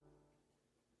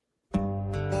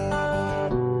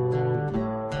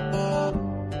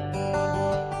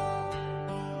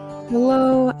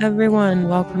everyone.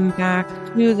 Welcome back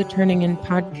to the Turning In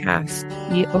podcast,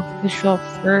 the official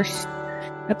first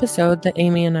episode that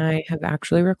Amy and I have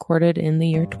actually recorded in the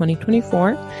year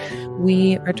 2024.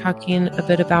 We are talking a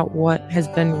bit about what has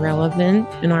been relevant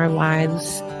in our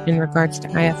lives in regards to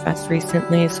IFS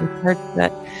recently, some parts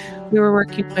that we were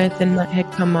working with and that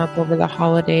had come up over the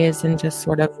holidays, and just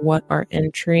sort of what our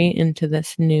entry into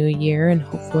this new year and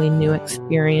hopefully new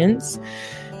experience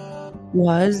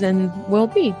was and will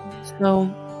be.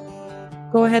 So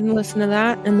go ahead and listen to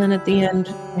that. And then at the end,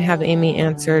 I have Amy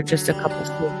answer just a couple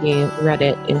sneaky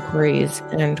Reddit inquiries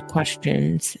and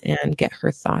questions and get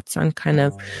her thoughts on kind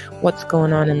of what's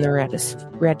going on in the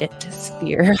Reddit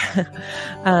sphere.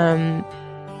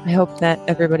 I hope that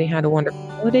everybody had a wonderful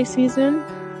holiday season,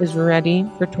 is ready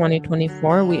for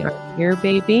 2024. We are here,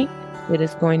 baby. It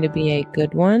is going to be a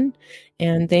good one.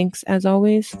 And thanks, as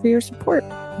always, for your support.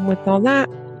 With all that,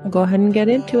 I'll go ahead and get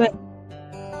into it.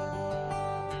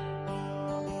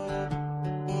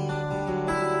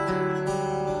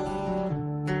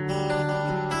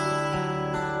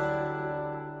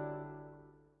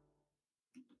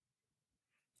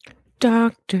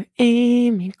 Dr.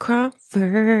 Amy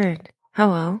Crawford.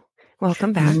 Hello.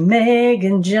 Welcome back.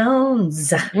 Megan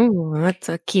Jones. Ooh, let's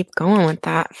keep going with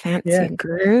that fancy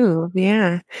groove.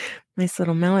 Yeah. Nice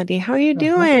little melody. How are you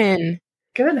doing?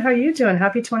 Good. How are you doing?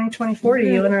 Happy 2024 to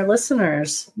you and our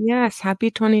listeners. Yes. Happy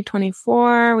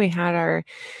 2024. We had our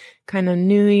kind of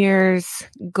New Year's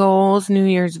goals, New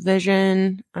Year's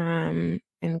vision,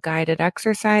 and guided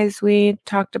exercise we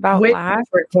talked about last.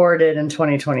 Recorded in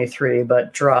 2023,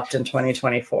 but dropped in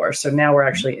 2024. So now we're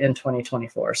actually in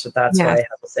 2024. So that's why I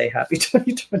have to say happy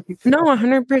 2024. No,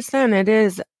 100%. It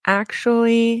is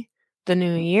actually the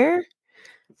new year.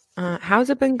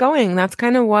 How's it been going? That's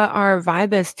kind of what our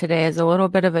vibe is today, is a little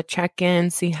bit of a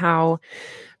check-in, see how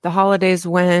the holidays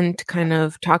went, kind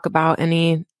of talk about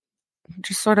any,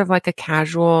 just sort of like a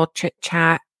casual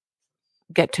chit-chat,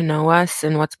 get to know us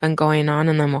and what's been going on,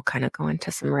 and then we'll kind of go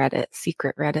into some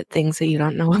secret Reddit things that you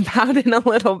don't know about in a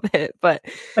little bit. But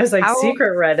I was like,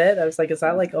 secret Reddit? I was like, is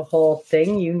that like a whole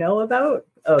thing you know about?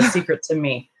 Oh, secret to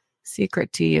me.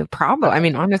 Secret to you, probably. I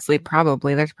mean, honestly,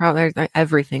 probably. There's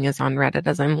everything is on Reddit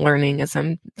as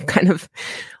I'm kind of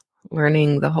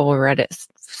learning the whole Reddit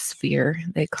sphere,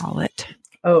 they call it.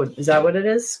 Oh, is that what it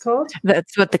is called?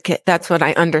 That's what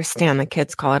I understand the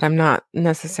kids call it. I'm not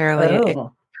necessarily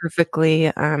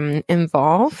perfectly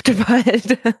involved,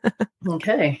 but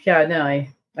okay. Yeah, no,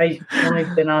 I only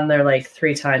been on there like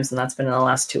 3 times, and that's been in the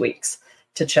last 2 weeks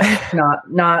to check.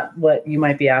 Not what you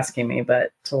might be asking me,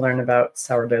 but to learn about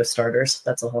sourdough starters.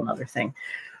 That's a whole nother thing.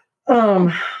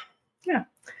 Yeah.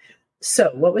 So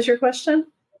what was your question?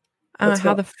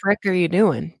 How the frick are you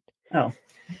doing? Oh,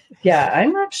 yeah,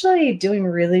 I'm actually doing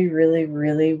really, really,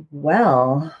 really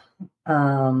well.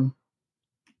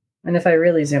 And if I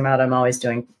really zoom out, I'm always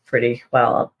doing pretty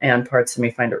well. And parts of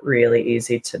me find it really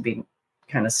easy to be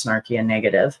kind of snarky and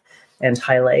negative and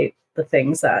highlight the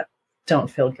things that don't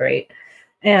feel great.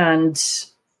 And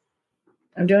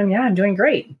I'm doing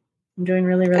great. I'm doing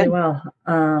really, really well.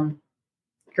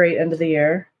 Great end of the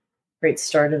year. Great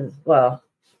start of the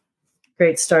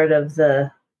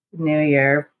new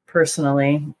year,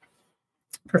 personally,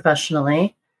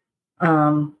 professionally.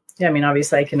 Yeah, I mean,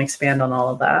 obviously I can expand on all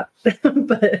of that,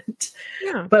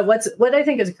 but what I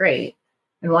think is great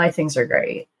and why things are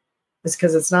great is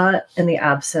because it's not in the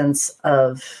absence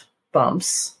of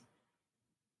bumps.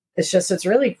 It's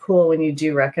really cool when you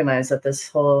do recognize that this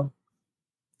whole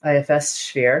IFS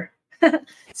sphere,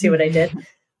 see what I did,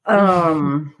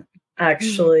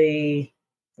 actually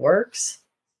works.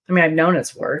 I mean, I've known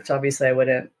it's worked. Obviously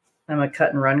I'm a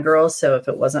cut and run girl. So if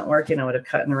it wasn't working, I would have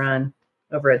cut and run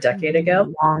over a decade ago.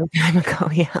 A long time ago,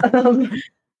 yeah.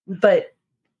 But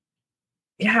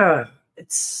yeah,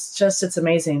 it's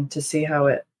amazing to see how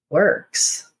it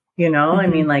works. You know, I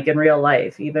mean, like in real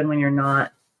life, even when you're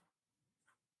not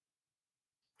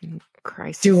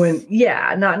crisis.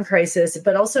 not in crisis,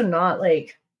 but also not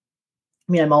like,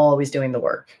 I mean, I'm always doing the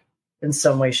work in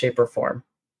some way, shape, or form,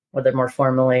 whether more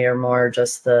formally or more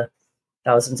just the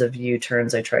thousands of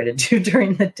U-turns I try to do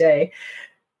during the day.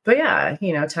 But yeah,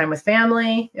 you know, time with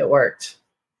family, it worked.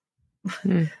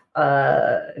 New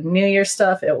Year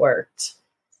stuff, it worked.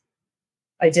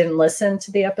 I didn't listen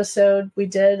to the episode we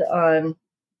did on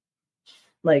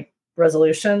like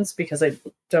resolutions because I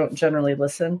don't generally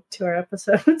listen to our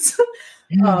episodes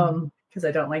because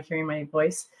I don't like hearing my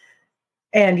voice.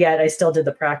 And yet I still did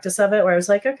the practice of it where I was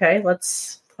like, okay,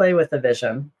 let's play with the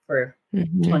vision for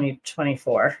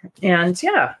 2024. And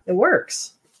yeah, it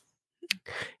works.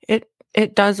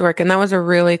 It does work. And that was a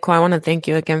really cool. I want to thank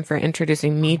you again for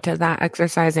introducing me to that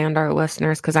exercise and our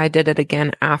listeners, because I did it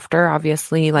again after,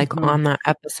 obviously, like on that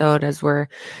episode as we're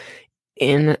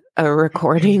in a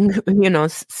recording,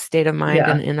 state of mind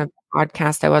and in a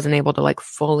podcast. I wasn't able to like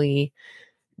fully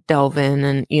delve in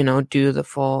and, do the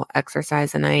full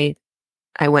exercise. And I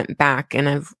went back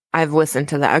and I've listened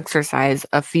to the exercise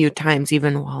a few times,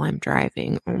 even while I'm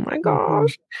driving. Oh my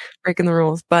gosh, breaking the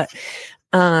rules. But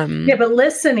but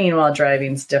listening while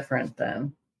driving is different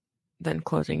than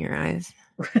closing your eyes.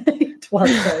 Right. While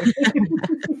driving.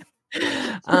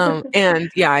 And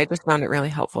I just found it really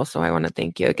helpful. So I want to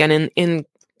thank you again in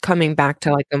coming back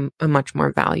to like a much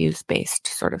more values-based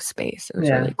sort of space. It was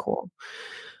really cool.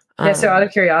 So out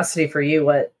of curiosity for you,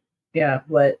 what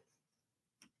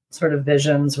sort of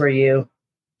visions are you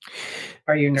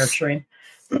nurturing?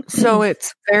 So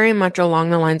it's very much along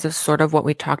the lines of sort of what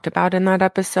we talked about in that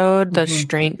episode. The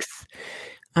strength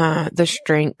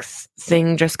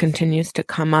thing just continues to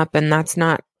come up. And that's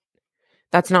not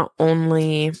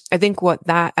only, I think what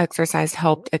that exercise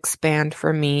helped expand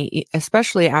for me,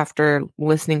 especially after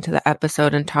listening to the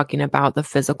episode and talking about the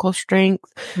physical strength.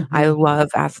 I love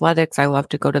athletics. I love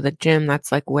to go to the gym.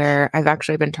 That's like where I've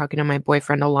actually been talking to my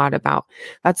boyfriend a lot about.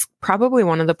 That's probably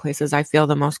one of the places I feel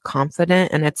the most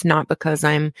confident. And it's not because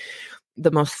I'm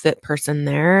the most fit person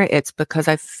there. It's because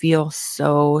I feel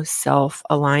so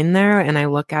self-aligned there. And I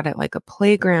look at it like a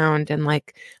playground and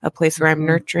like a place where I'm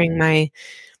nurturing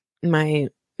my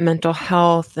mental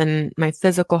health and my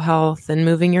physical health, and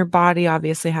moving your body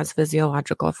obviously has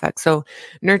physiological effects. So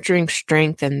nurturing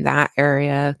strength in that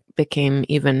area became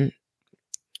even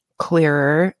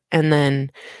clearer. And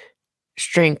then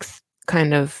strength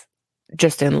kind of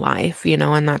just in life,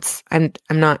 and that's, I'm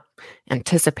not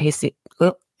anticipating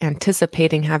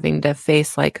having to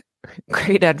face like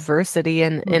great adversity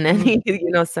in any,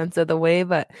 sense of the way,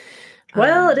 but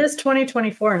it is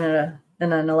 2024 in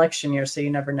an election year, so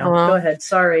you never know. Go ahead.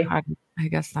 Sorry. I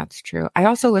guess that's true. I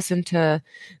also listened to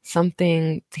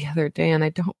something the other day, and I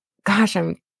don't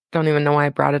even know why I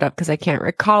brought it up because I can't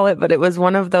recall it, but it was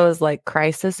one of those like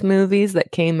crisis movies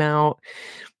that came out,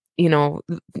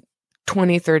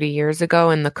 20, 30 years ago,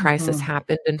 and the crisis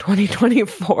happened in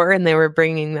 2024, and they were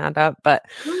bringing that up, but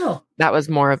that was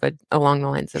more of along the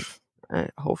lines of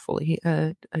hopefully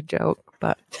a joke,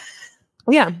 but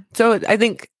so I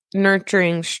think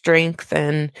nurturing strength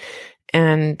and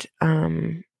that's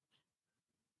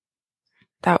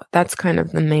kind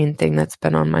of the main thing that's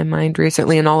been on my mind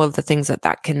recently, and all of the things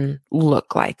that can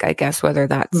look like, I guess, whether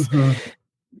that's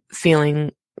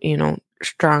feeling,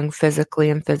 strong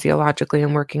physically and physiologically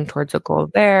and working towards a goal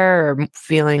there, or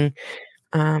feeling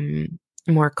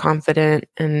more confident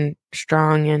and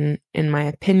strong in my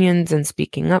opinions and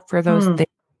speaking up for those things.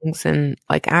 And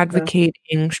like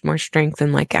advocating, more strength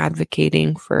and like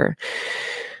advocating for,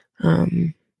 all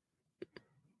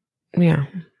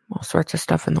sorts of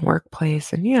stuff in the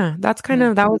workplace. And that's kind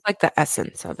of, that was like the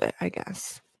essence of it, I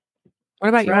guess. What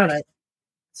about yours?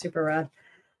 Super rad.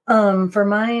 For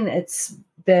mine, it's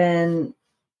been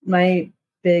my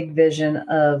big vision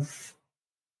of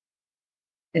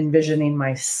envisioning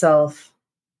myself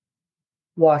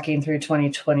walking through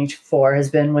 2024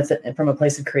 has been from a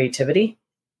place of creativity.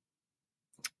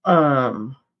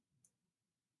 Parts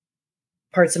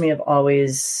of me have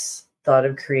always thought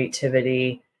of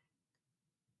creativity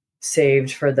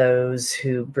saved for those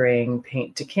who bring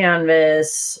paint to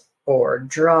canvas or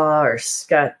draw or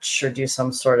sketch or do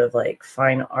some sort of like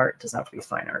fine art. Doesn't have to be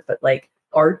fine art, but like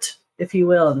art, if you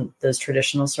will, in those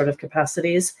traditional sort of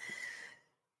capacities,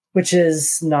 which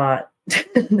is not,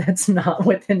 that's not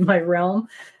within my realm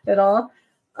at all.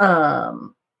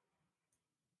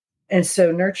 And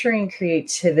so nurturing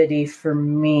creativity for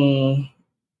me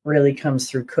really comes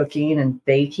through cooking and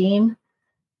baking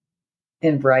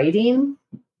and writing.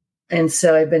 And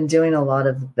so I've been doing a lot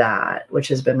of that, which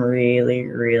has been really,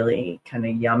 really kind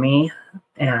of yummy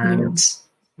and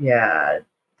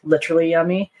literally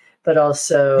yummy, but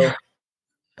also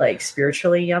like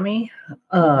spiritually yummy.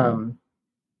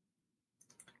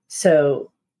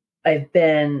 So I've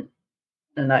been,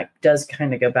 and that does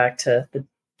kind of go back to the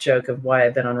joke of why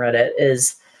I've been on Reddit,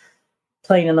 is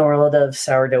playing in the world of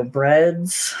sourdough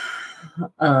breads.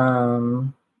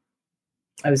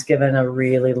 I was given a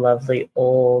really lovely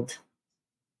old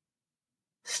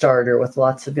starter with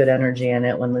lots of good energy in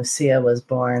it when Lucia was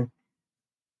born.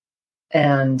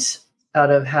 And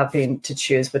out of having to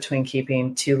choose between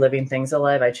keeping two living things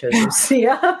alive, I chose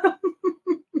Lucia.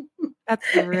 That's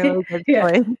a really good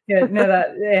point.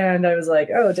 And I was like,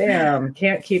 oh, damn,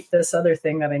 can't keep this other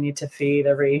thing that I need to feed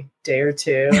every day or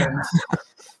two. And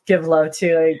give love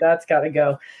to. Like, that's got to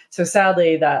go. So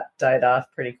sadly, that died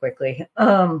off pretty quickly.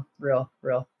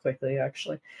 Real quickly,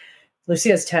 actually.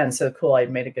 Lucia's 10, so cool. I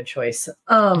made a good choice.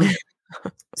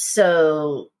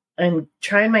 So I'm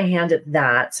trying my hand at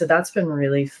that. So that's been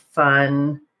really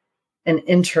fun and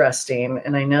interesting.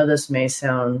 And I know this may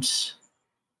sound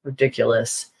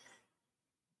ridiculous,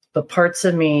 but parts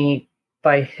of me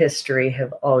by history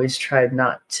have always tried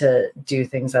not to do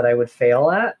things that I would fail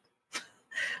at.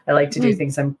 I like to do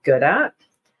things I'm good at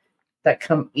that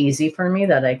come easy for me,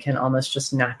 that I can almost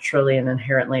just naturally and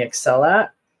inherently excel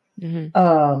at.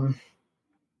 Mm-hmm.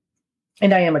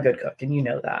 And I am a good cook, and you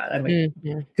know that.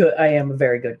 I am a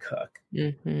very good cook.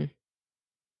 Mm-hmm.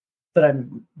 But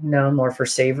I'm known more for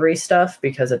savory stuff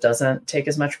because it doesn't take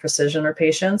as much precision or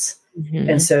patience. Mm-hmm.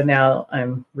 And so now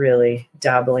I'm really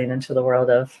dabbling into the world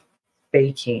of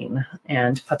baking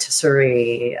and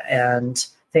patisserie and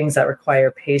things that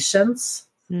require patience,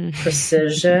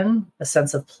 precision, a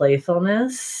sense of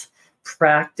playfulness,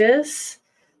 practice.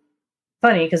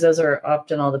 Funny, because those are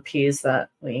often all the P's that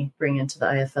we bring into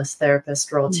the IFS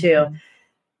therapist role too,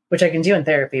 which I can do in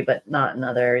therapy, but not in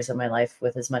other areas of my life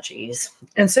with as much ease.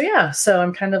 And so, so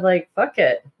I'm kind of like, fuck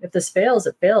it. If this fails,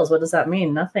 it fails. What does that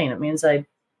mean? Nothing. It means I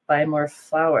buy more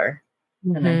flour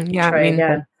and then try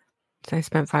again. I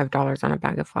spent $5 on a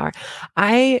bag of flour.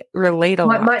 I relate a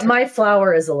lot. My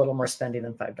flour is a little more spendy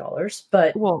than $5,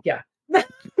 but yeah.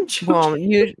 Well,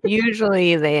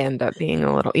 usually they end up being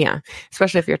a little,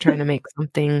 especially if you're trying to make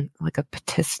something like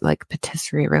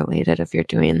patisserie related, if you're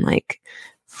doing like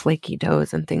flaky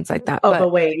doughs and things like that.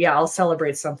 But wait, I'll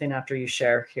celebrate something after you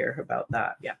share here about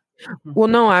that. Yeah. Mm-hmm. Well,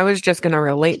 no, I was just going to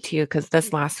relate to you because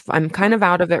I'm kind of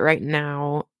out of it right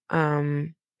now.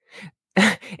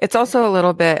 It's also a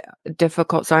little bit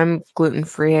difficult. So I'm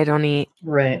gluten-free. I don't eat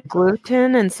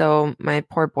gluten. And so my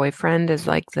poor boyfriend is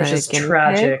like which is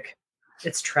tragic. Pig.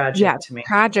 It's tragic to me.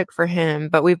 Tragic for him.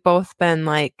 But we've both been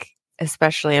like,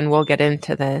 especially, and we'll get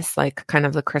into this, like kind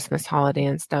of the Christmas holiday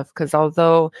and stuff. Because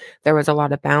although there was a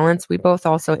lot of balance, we both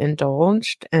also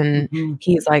indulged. And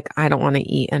he's like, I don't want to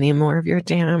eat any more of your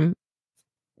damn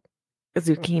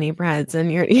zucchini breads.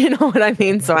 And you know what I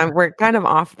mean? So we're kind of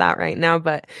off that right now.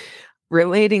 But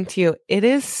relating to you, it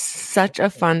is such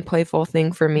a fun, playful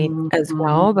thing for me as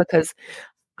well, because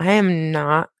I'm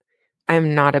not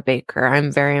a baker.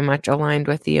 I'm very much aligned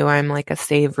with you. I'm like a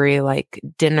savory, like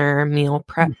dinner meal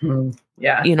prep,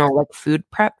 like food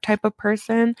prep type of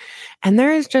person. And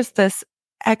there is just this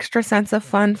extra sense of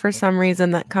fun for some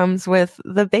reason that comes with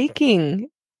the baking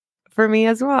for me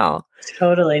as well.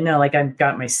 Totally. No, like I've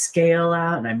got my scale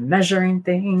out and I'm measuring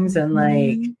things and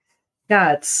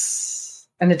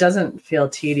and it doesn't feel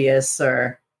tedious,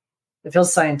 or it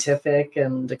feels scientific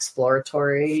and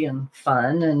exploratory and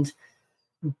fun. And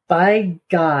by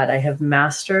God, I have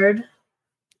mastered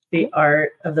the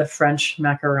art of the French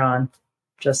macaron.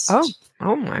 Just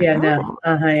oh my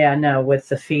God. No, with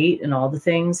the feet and all the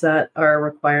things that are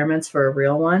requirements for a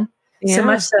real one. Yeah. So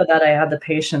much so that I had the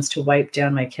patience to wipe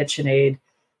down my KitchenAid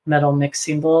metal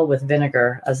mixing bowl with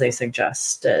vinegar, as they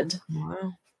suggested.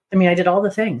 Wow. I mean, I did all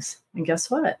the things, and guess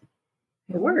what?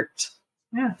 It worked.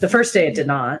 Yeah. The first day it did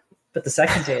not, but the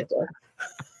second day it did.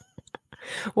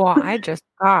 Well, I just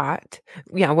got,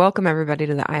 welcome everybody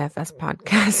to the IFS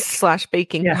podcast /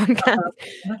 baking podcast.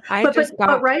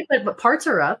 But parts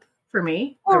are up for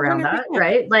me around 100%. That,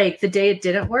 right? Like the day it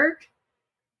didn't work,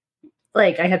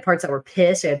 like I had parts that were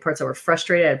pissed. I had parts that were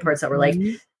frustrated. I had parts that were like,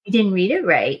 you didn't read it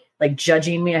right. Like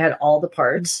judging me. I had all the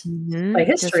parts. By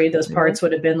history, those parts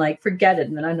would have been like, forget it.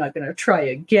 And then I'm not going to try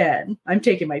again. I'm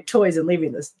taking my toys and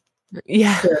leaving this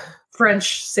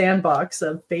French sandbox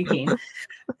of baking.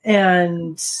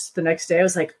 And the next day I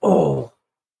was like,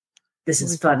 this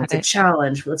is fun. It's a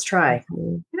challenge. Let's try.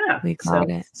 Yeah. We got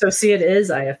it. So see, it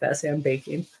is IFS and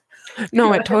baking.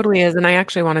 No, it totally is. And I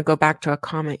actually want to go back to a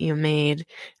comment you made.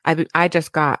 I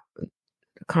just got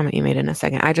a comment you made in a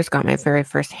second. I just got my very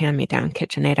first hand-me-down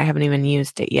KitchenAid. I haven't even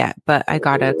used it yet, but I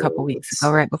got it a couple weeks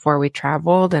ago right before we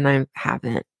traveled, and I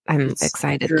haven't. I'm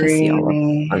excited to see all of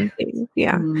the fun things.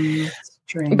 Yeah.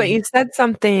 But you said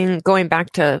something going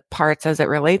back to parts as it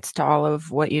relates to all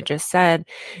of what you just said.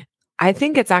 I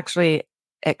think it's actually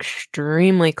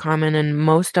extremely common, and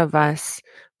most of us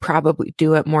probably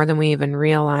do it more than we even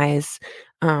realize,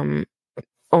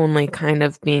 only kind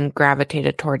of being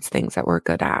gravitated towards things that we're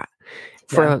good at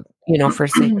for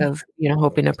sake of,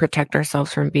 hoping to protect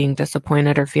ourselves from being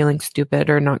disappointed or feeling stupid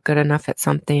or not good enough at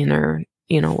something or,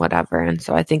 whatever. And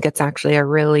so I think it's actually a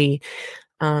really,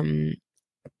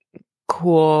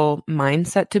 cool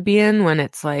mindset to be in when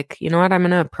it's like, you know what, I'm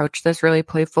going to approach this really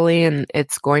playfully and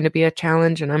it's going to be a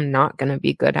challenge and I'm not going to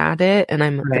be good at it. And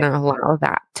I'm going to allow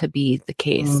that to be the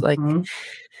case. Like,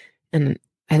 and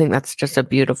I think that's just a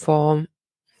beautiful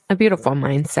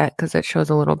mindset because it shows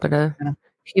a little bit of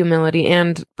humility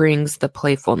and brings the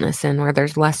playfulness in where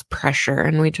there's less pressure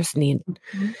and we just need,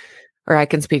 or I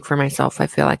can speak for myself. I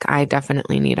feel like I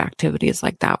definitely need activities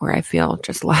like that where I feel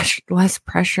just less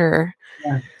pressure.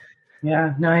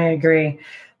 Yeah, no, I agree.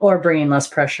 Or bringing less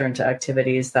pressure into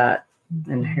activities that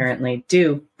inherently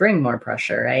do bring more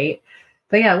pressure, right?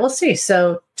 But yeah, we'll see.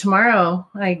 So tomorrow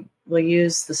I will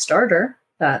use the starter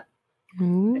that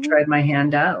I tried my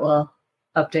hand at. We'll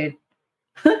update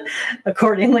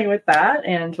accordingly with that.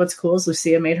 And what's cool is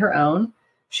Lucia made her own.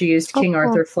 She used King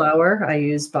Arthur flour. I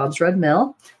used Bob's Red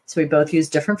Mill. So we both use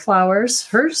different flours.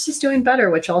 Hers is doing better,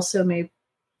 which also may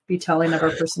be telling of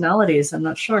our personalities. I'm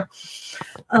not sure.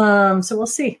 So we'll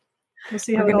see. We'll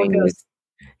see how it all goes.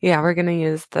 We're going to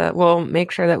use we'll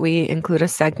make sure that we include a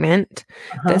segment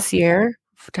this year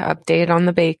to update on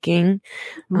the baking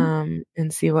and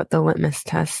see what the litmus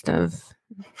test of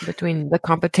between the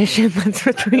competition that's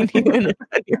between you and a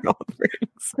 10-year-old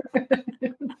brings.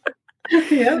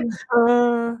 Yeah.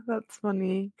 That's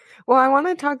funny. Well, I want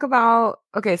to talk about,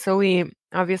 so we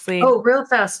obviously. Oh, real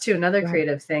fast too. Another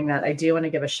creative thing that I do want to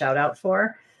give a shout out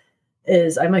for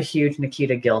is I'm a huge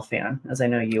Nikita Gill fan, as I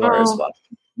know you are as well.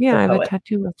 Yeah, I have a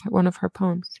tattoo of one of her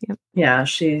poems. Yep. Yeah,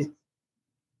 she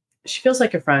feels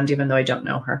like a friend, even though I don't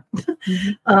know her.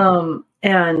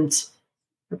 And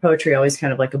her poetry always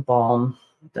kind of like a balm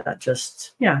that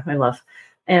just, I love.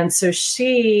 And so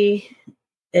she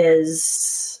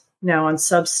is now on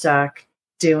Substack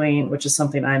doing, which is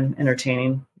something I'm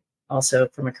entertaining also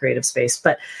from a creative space,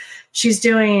 but she's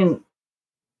doing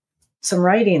some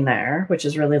writing there, which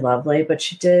is really lovely. But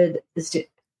she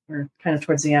we're kind of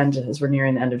towards the end as we're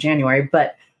nearing the end of January,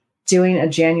 but doing a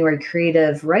January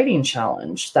creative writing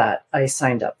challenge that I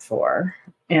signed up for.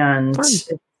 And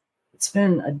it's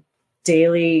been a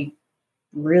daily,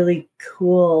 really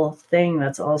cool thing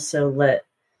that's also lit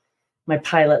my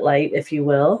pilot light, if you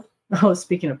will. Oh,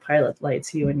 speaking of pilot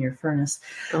lights, you and your furnace.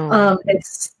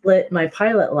 It's lit my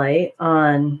pilot light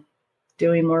on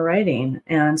doing more writing.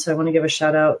 And so I want to give a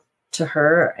shout out to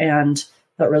her and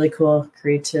that really cool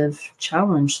creative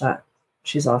challenge that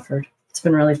she's offered. It's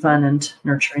been really fun and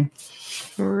nurturing.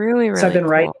 Really, really. So I've been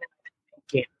writing.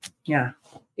 Yeah.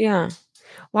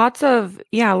 Lots of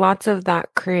that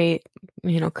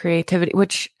creativity,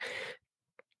 which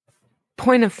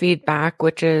point of feedback,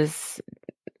 which is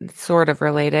sort of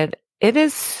related. It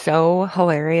is so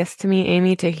hilarious to me,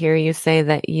 Amy, to hear you say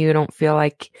that you don't feel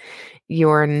like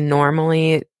you're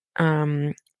normally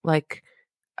like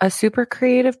a super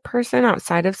creative person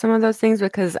outside of some of those things,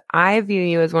 because I view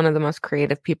you as one of the most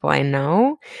creative people I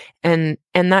know. And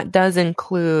that does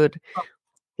include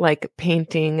like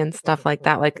painting and stuff like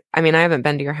that. Like, I mean, I haven't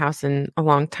been to your house in a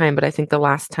long time, but I think the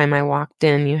last time I walked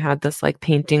in, you had this like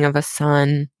painting of a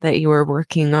sun that you were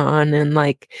working on. And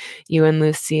like you and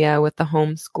Lucia with the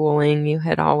homeschooling, you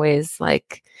had always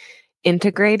like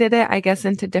integrated it, I guess,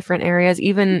 into different areas,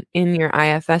 even in your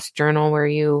IFS journal where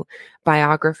you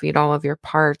biographied all of your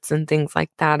parts and things like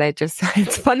that.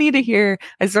 It's funny to hear.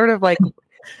 I sort of like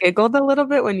giggled a little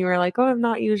bit when you were like, oh, I'm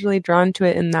not usually drawn to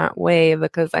it in that way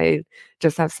because I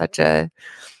just have such a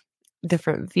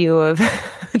different view of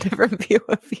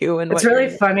you. And it's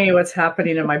really funny what's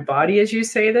happening in my body as you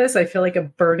say this. I feel like a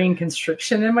burning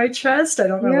constriction in my chest. I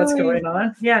don't know what's going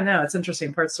on. Yeah, no, it's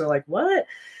interesting. Parts are like, what?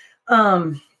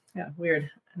 Yeah, weird.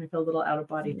 And I feel a little out of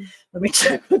body. Let me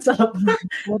check what's up.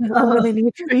 What do they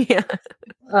need from me?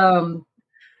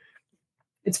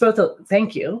 It's both a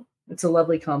thank you. It's a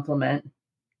lovely compliment.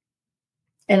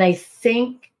 And I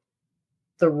think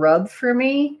the rub for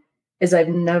me is I've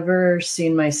never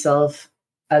seen myself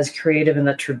as creative in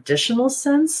the traditional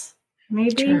sense,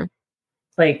 maybe. Sure.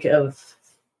 Like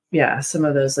some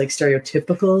of those like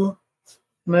stereotypical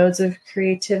modes of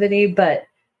creativity, but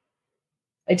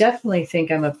I definitely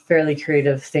think I'm a fairly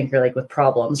creative thinker, like with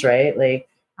problems, right? Like,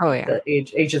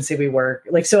 the agency we work,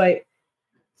 like, so I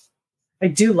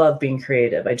do love being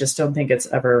creative. I just don't think it's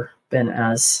ever been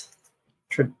as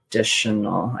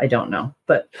traditional. I don't know,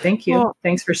 but thank you. Well,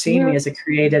 thanks for seeing me as a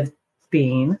creative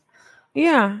being.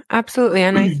 Yeah, absolutely.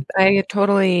 And I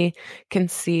totally can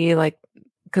see, like,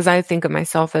 because I think of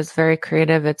myself as very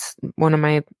creative. It's one of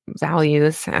my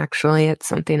values, actually. It's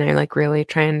something I like really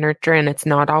try and nurture. And it's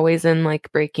not always in like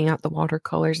breaking out the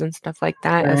watercolors and stuff like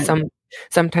that. Right.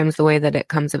 Sometimes the way that it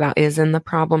comes about is in the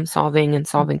problem solving and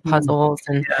solving puzzles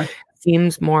and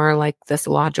seems more like this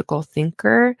logical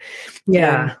thinker.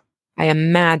 Yeah. I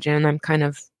imagine I'm kind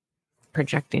of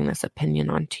projecting this opinion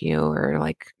onto you, or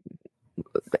like,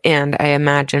 and I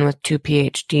imagine with 2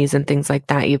 PhDs and things like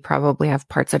that, you probably have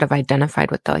parts that have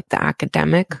identified with the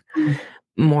academic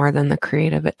more than the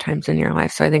creative at times in your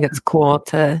life. So I think it's cool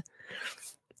to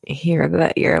hear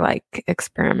that you're like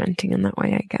experimenting in that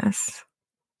way, I guess.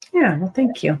 Yeah. Well,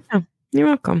 thank you. Oh, you're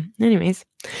welcome. Anyways.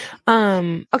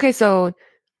 Okay. So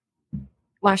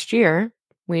last year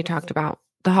we talked about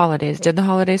the holidays, did the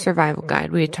holiday survival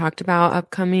guide. We talked about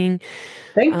upcoming.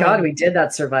 Thank God we did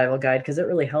that survival guide, because it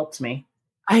really helped me.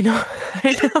 I know.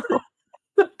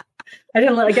 I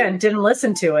didn't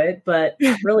listen to it, but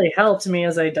really helped me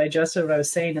as I digested what I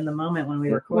was saying in the moment when we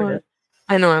recorded.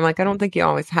 I know. I'm like, I don't think you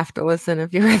always have to listen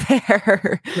if you were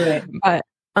there. Right. But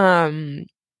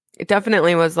it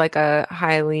definitely was like a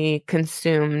highly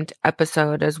consumed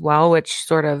episode as well, which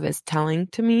sort of is telling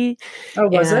to me. Oh,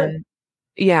 was it?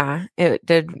 Yeah, it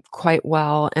did quite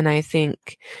well. And I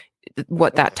think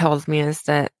what that tells me is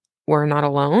that we're not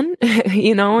alone,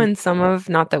 and some of,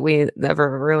 not that we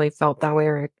ever really felt that way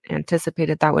or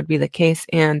anticipated that would be the case.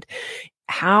 And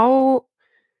how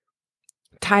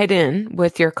tied in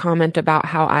with your comment about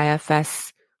how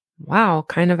IFS,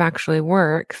 kind of actually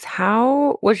works.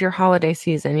 How was your holiday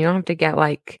season? You don't have to get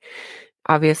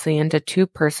obviously into too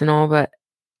personal, but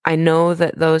I know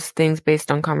that those things,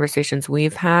 based on conversations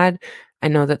we've had, I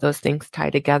know that those things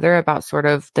tie together about sort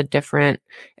of the different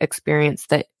experience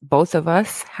that both of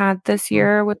us had this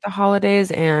year with the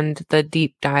holidays and the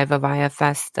deep dive of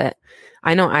IFS that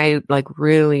I know I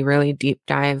really, really deep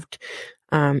dived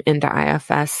into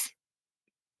IFS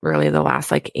really the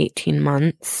last 18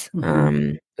 months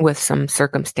with some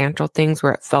circumstantial things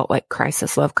where it felt like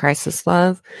crisis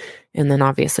love. And then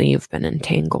obviously you've been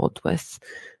entangled with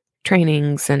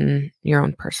trainings and your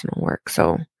own personal work.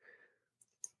 So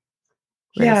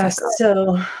yeah,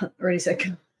 so ready,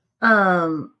 second.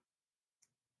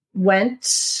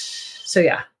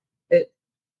 It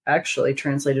actually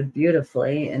translated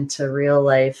beautifully into real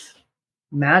life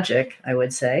magic, I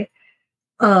would say.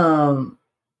 My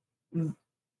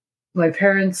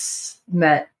parents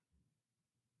met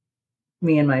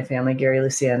me and my family, Gary,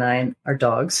 Lucia, and I, and our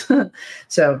dogs.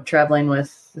 So traveling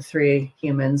with the 3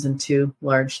 humans and 2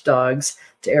 large dogs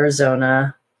to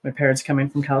Arizona, my parents coming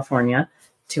from California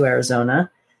to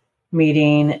Arizona,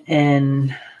 meeting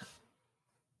in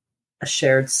a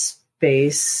shared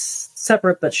space,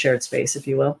 separate but shared space, if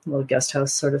you will, a little guest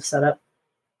house sort of setup,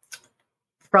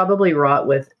 probably wrought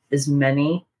with as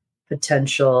many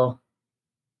potential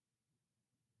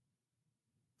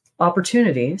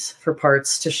opportunities for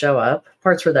parts to show up.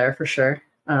 Parts were there for sure.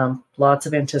 Lots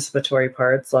of anticipatory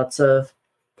parts, lots of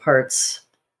parts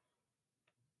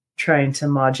trying to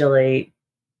modulate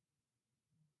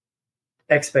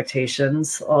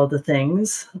expectations, all the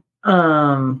things.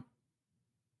 And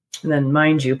then,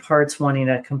 mind you, parts wanting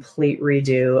a complete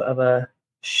redo of a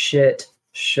shit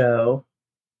show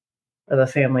of a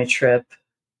family trip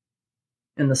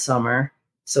in the summer.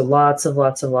 So lots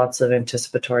of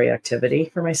anticipatory activity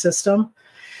for my system.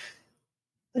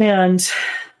 And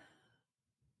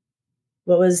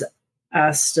what was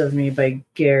asked of me by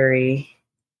Gary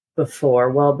a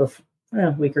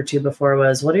week or 2 before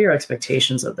was, what are your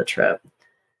expectations of the trip?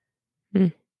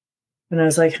 And I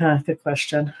was like, good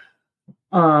question.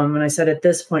 And I said, at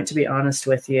this point, to be honest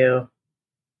with you,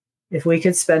 if we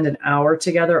could spend an hour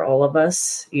together, all of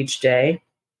us, each day,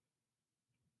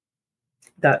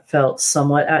 that felt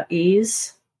somewhat at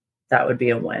ease, that would be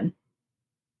a win.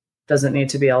 Doesn't need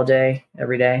to be all day,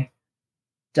 every day.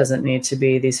 Doesn't need to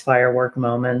be these firework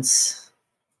moments.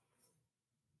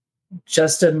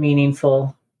 Just a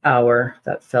meaningful hour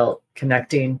that felt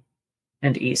connecting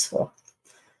and easeful.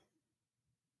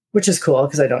 Which is cool,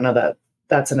 because I don't know that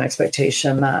that's an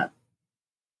expectation that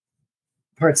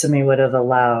parts of me would have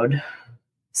allowed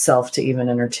self to even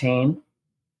entertain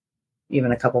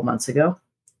even a couple months ago.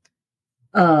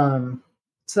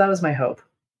 So that was my hope.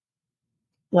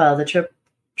 Well, the trip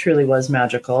truly was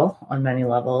magical on many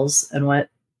levels. And what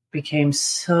became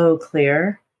so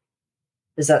clear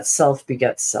is that self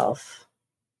begets self.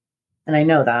 And I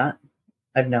know that.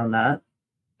 I've known that.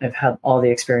 I've had all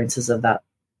the experiences of that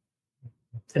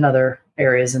in other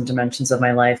areas and dimensions of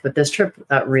my life. But this trip,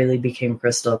 that really became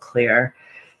crystal clear.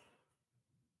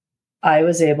 I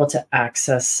was able to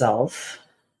access self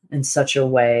in such a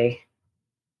way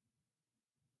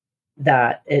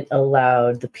that it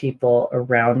allowed the people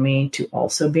around me to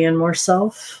also be in more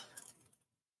self.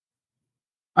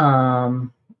 And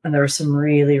there were some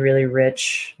really, really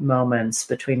rich moments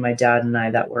between my dad and I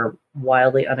that were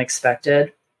wildly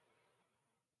unexpected.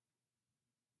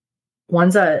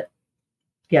 Ones that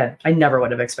I never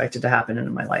would have expected to happen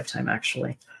in my lifetime,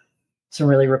 actually. Some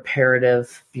really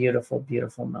reparative, beautiful,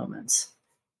 beautiful moments.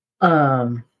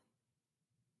 So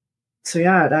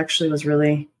yeah, it actually was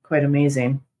really quite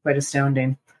amazing, quite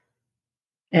astounding.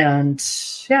 And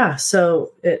yeah,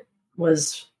 so it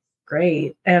was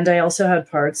great. And I also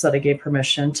had parts that I gave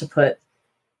permission to put,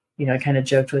 I kind of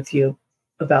joked with you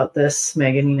about this,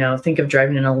 Megan, think of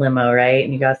driving in a limo, right?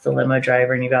 And you got the limo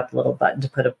driver and you got the little button to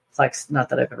put a flex. Not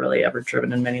that I've really ever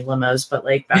driven in many limos, but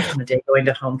like back in the day going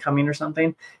to homecoming or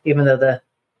something, even though the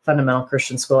fundamental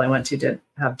Christian school I went to didn't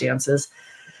have dances.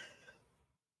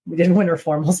 We did winter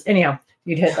formals. Anyhow,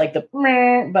 you'd hit like the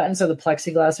button so the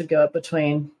plexiglass would go up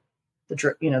between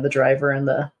the driver and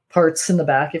the parts in the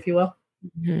back, if you will.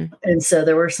 Mm-hmm. And so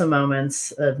there were some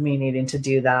moments of me needing to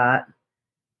do that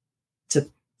to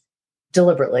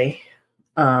deliberately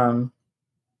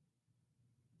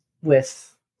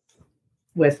with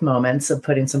moments of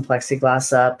putting some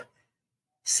plexiglass up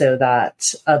so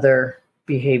that other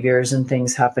behaviors and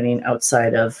things happening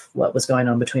outside of what was going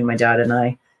on between my dad and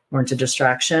I weren't a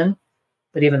distraction,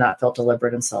 but even that felt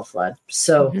deliberate and self-led.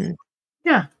 So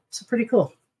yeah, so pretty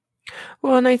cool.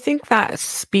 Well, and I think that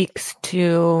speaks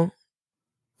to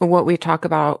what we talk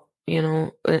about,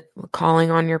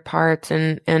 calling on your parts,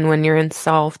 and when you're in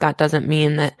self, that doesn't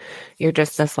mean that you're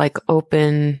just this like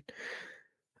open,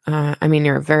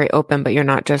 you're very open, but you're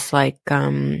not just like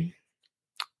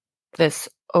this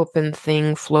open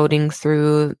thing floating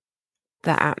through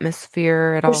the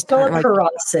atmosphere at all. There's still a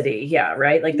porosity, yeah,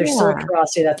 right? Like there's still a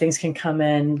porosity that things can come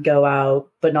in, go out,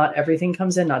 but not everything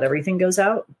comes in, not everything goes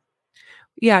out.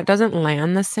 Yeah, it doesn't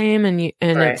land the same, and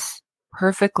right. It's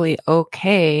perfectly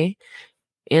okay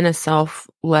in a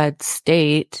self-led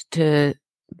state to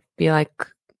be like,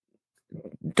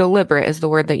 deliberate is the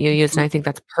word that you used, and I think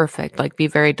that's perfect. Like, be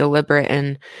very deliberate,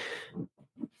 and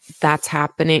that's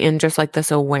happening, and just like this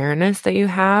awareness that you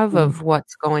have of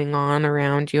what's going on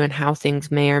around you and how things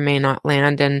may or may not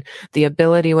land, and the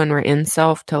ability when we're in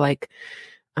self to like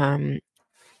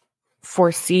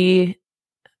foresee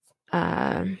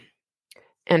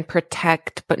and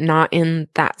protect, but not in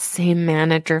that same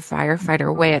manager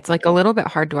firefighter way. It's like a little bit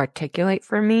hard to articulate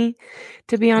for me,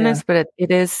 to be honest, but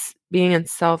it is being in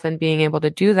self and being able to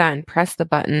do that and press the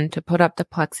button to put up the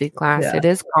plexiglass. Yeah. It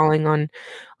is calling on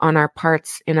our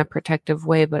parts in a protective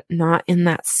way, but not in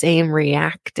that same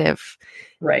reactive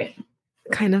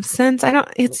kind of sense.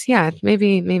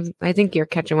 Maybe I think you're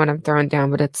catching what I'm throwing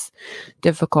down, but it's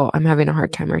difficult. I'm having a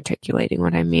hard time articulating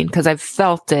what I mean, because I've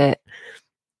felt it.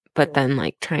 But then,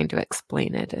 like, trying to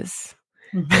explain it is,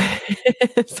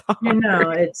 it's hard.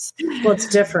 It's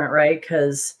different, right?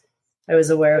 Because I was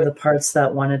aware of the parts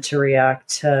that wanted to react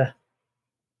to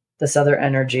this other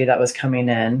energy that was coming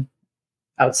in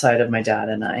outside of my dad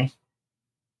and I.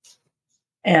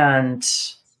 And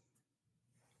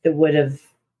it would have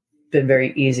been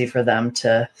very easy for them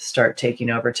to start taking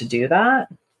over to do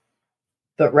that.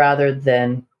 But rather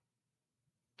than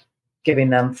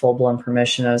giving them full-blown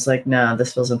permission, I was like, no,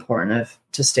 this feels important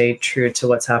to stay true to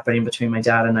what's happening between my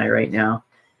dad and I right now.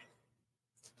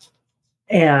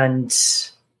 And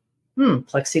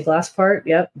plexiglass part,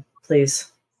 yep,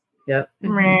 please. Yep.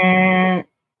 Mm-hmm.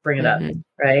 Bring it up,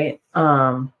 right?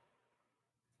 And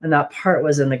that part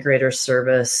was in the greater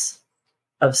service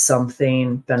of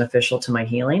something beneficial to my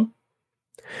healing,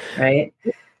 right?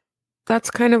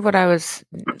 That's kind of what I was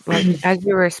like, as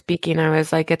you were speaking, I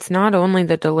was like, it's not only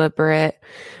the deliberate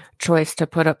choice to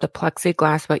put up the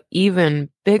plexiglass, but even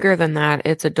bigger than that,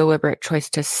 it's a deliberate choice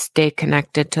to stay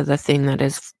connected to the thing that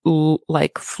is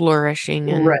like flourishing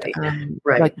and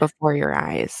like before your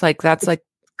eyes. Like that's like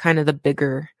kind of the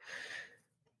bigger.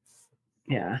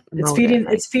 Yeah.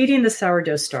 It's feeding the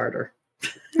sourdough starter,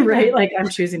 right? Like I'm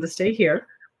choosing to stay here,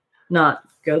 not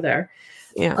go there.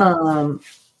 Yeah.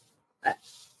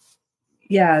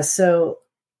 Yeah, so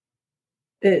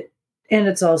it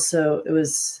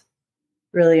was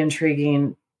really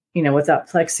intriguing, with that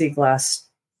plexiglass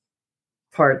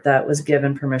part that was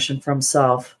given permission from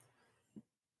self.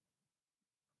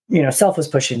 Self was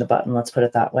pushing the button, let's put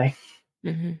it that way.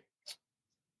 Mm-hmm.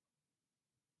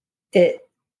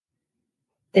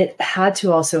 It had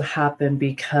to also happen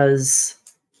because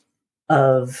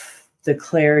of the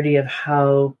clarity of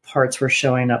how parts were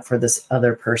showing up for this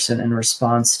other person in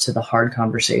response to the hard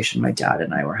conversation my dad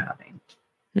and I were having.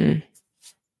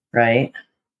 Right?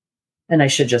 And I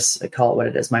should just call it what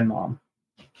it is. My mom.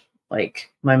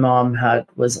 Like my mom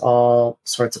was all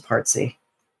sorts of partsy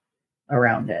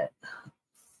around it.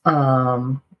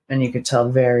 And you could tell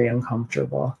very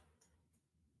uncomfortable.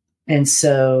 And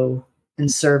so in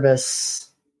service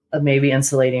of maybe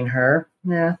insulating her,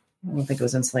 I don't think it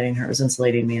was insulating her. It was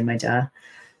insulating me and my dad.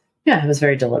 Yeah, it was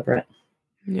very deliberate.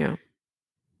 Yeah.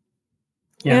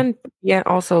 Yeah. And yet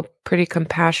also pretty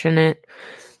compassionate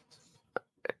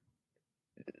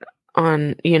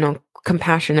on,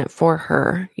 compassionate for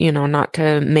her, not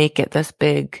to make it this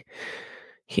big,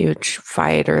 huge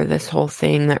fight or this whole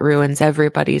thing that ruins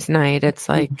everybody's night. It's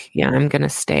like, yeah, I'm going to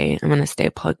stay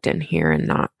plugged in here and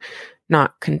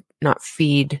not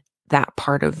feed that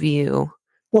part of you.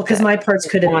 Well, because my parts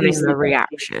could have wanting the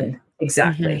reaction.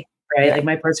 Exactly. Mm-hmm. Right. Yeah. Like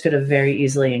my parts could have very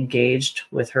easily engaged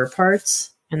with her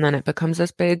parts. And then it becomes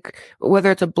this big,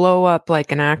 whether it's a blow up,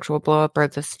 like an actual blow up, or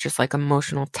this just like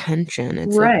emotional tension.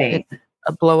 It's right. It's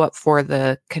a blow up for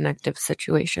the connective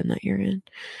situation that you're in.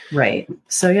 Right.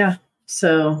 So, yeah.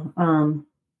 So,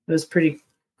 it was pretty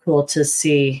cool to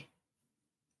see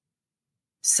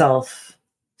self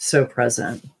so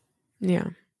present. Yeah.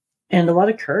 And a lot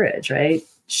of courage, right?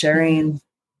 Sharing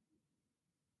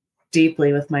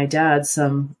deeply with my dad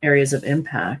some areas of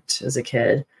impact as a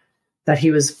kid that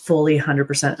he was fully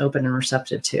 100% open and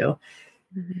receptive to,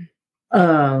 in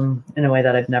a way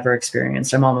that I've never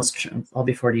experienced. I'll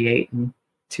be 48 in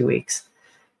 2 weeks.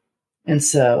 And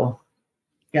so,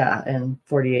 yeah, in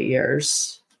 48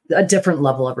 years, a different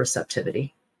level of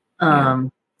receptivity,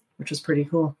 which was pretty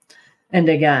cool. And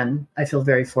again, I feel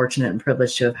very fortunate and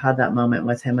privileged to have had that moment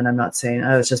with him. And I'm not saying,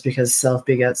 it's just because self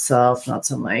begets self, not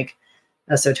some like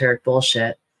esoteric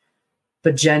bullshit.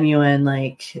 But genuine,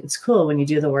 like, it's cool when you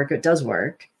do the work, it does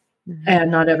work. Mm-hmm. And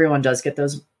not everyone does get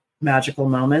those magical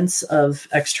moments of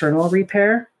external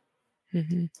repair.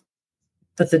 Mm-hmm.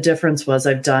 But the difference was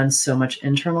I've done so much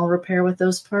internal repair with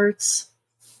those parts,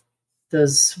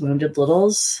 those wounded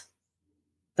littles,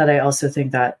 that I also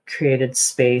think that created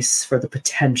space for the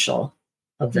potential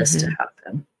of this to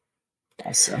happen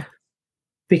also.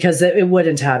 Because it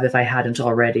wouldn't have if I hadn't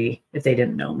already, if they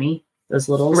didn't know me, those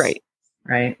littles. Right.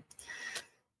 Right.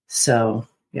 So,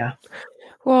 yeah.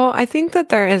 Well, I think that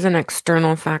there is an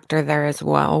external factor there as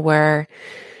well, where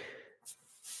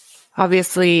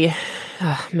obviously,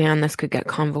 this could get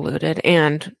convoluted.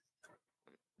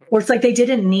 Or it's like they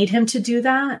didn't need him to do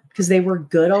that because they were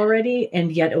good already.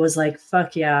 And yet it was like,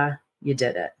 fuck yeah, you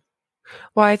did it.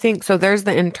 Well, I think so. There's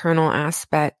the internal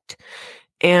aspect.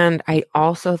 And I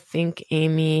also think,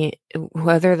 Amy,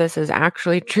 whether this is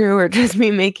actually true or just me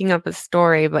making up a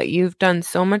story, but you've done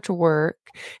so much work.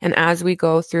 And as we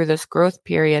go through this growth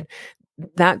period,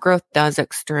 that growth does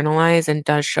externalize and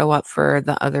does show up for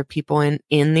the other people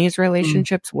in these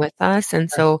relationships with us. And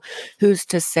so who's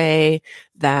to say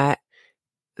that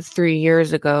 3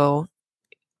 years ago,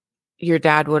 your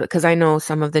dad would, because I know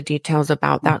some of the details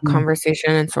about that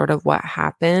conversation and sort of what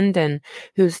happened, and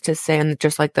who's to say, and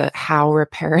just like the how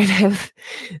reparative,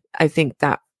 I think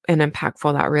that and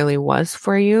impactful that really was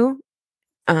for you.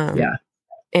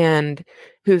 And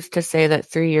who's to say that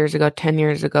 3 years ago, 10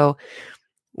 years ago,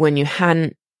 when you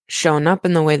hadn't shown up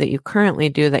in the way that you currently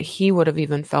do, that he would have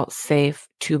even felt safe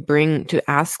to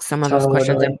ask some of those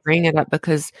questions and bring it up,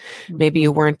 because maybe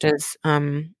you weren't as,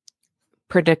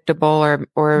 predictable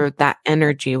or that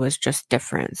energy was just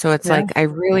different. So it's like, I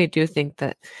really do think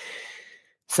that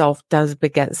self does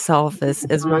beget self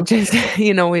as much as,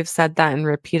 we've said that and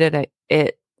repeated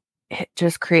it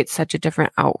just creates such a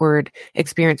different outward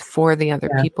experience for the other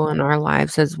people in our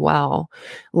lives as well,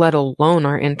 let alone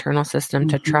our internal system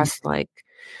to trust, like,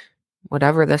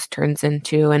 whatever this turns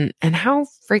into. And how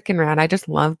freaking rad. I just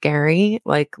love Gary.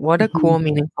 Like, what a cool,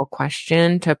 meaningful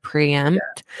question to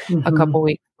preempt a couple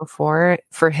weeks before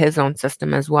for his own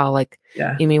system as well. Like,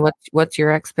 Amy, what's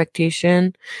your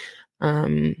expectation?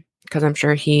 Because I'm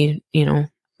sure he,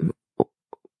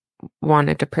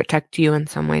 wanted to protect you in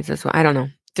some ways as well. I don't know.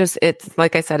 Just, it's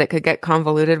like I said, it could get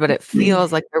convoluted, but it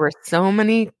feels like there were so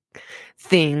many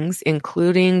things,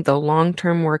 including the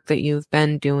long-term work that you've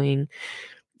been doing,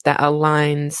 that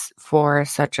aligns for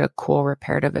such a cool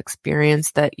reparative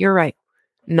experience that you're right.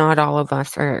 Not all of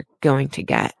us are going to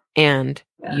get. And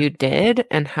you did,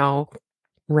 and how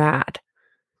rad.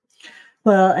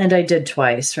 Well, and I did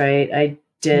twice, right? I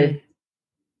did.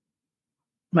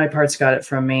 My parts got it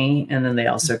from me, and then they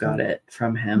also got it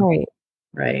from him.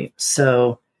 Right.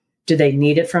 So did they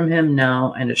need it from him?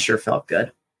 No. And it sure felt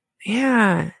good.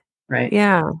 Yeah. Right.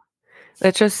 Yeah.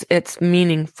 It's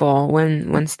meaningful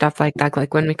when stuff like that,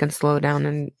 like when we can slow down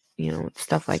and,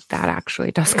 stuff like that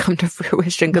actually does come to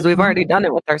fruition, because we've already done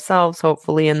it with ourselves,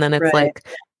 hopefully. And then it's like,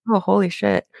 oh, holy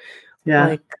shit. Yeah.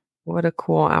 Like, what a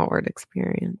cool outward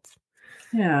experience.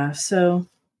 Yeah. So,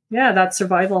 that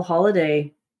survival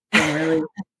holiday really,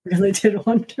 really did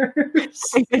wonders.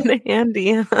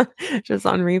 Handy. Just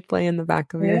on replay in the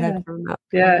back of your head from that.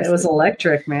 Yeah. It was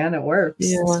electric, man. It works.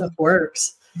 Yeah. Stuff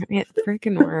works. It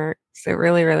freaking works. It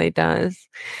really, really does.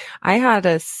 I had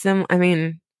a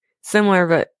similar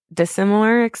but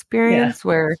dissimilar experience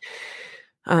where,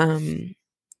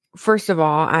 first of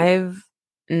all, I've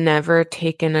never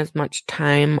taken as much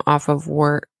time off of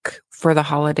work for the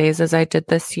holidays as I did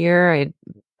this year.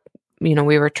 We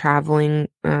were traveling,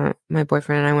 my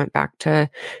boyfriend and I went back to,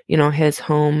 his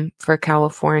home for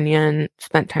California and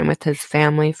spent time with his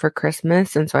family for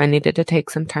Christmas. And so I needed to take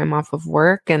some time off of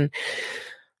work. And,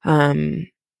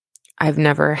 I've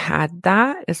never had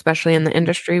that, especially in the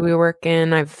industry we work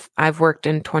in. I've worked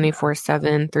in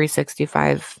 24/7,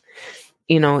 365,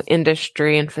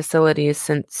 industry and facilities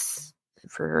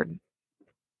for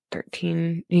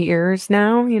 13 years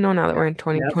now, now that we're in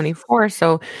 2024.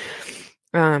 So,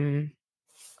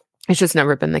 it's just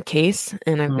never been the case.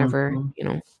 And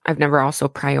I've never also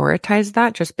prioritized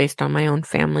that just based on my own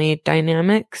family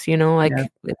dynamics,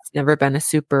 it's never been a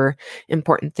super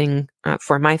important thing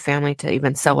for my family to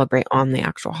even celebrate on the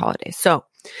actual holidays. So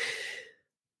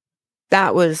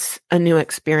that was a new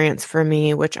experience for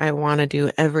me, which I want to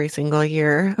do every single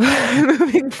year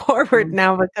moving forward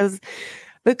now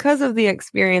because of the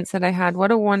experience that I had.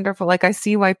 What a wonderful, I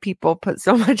see why people put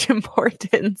so much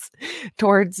importance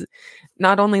towards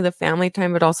not only the family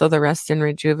time, but also the rest and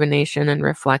rejuvenation and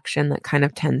reflection that kind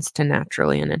of tends to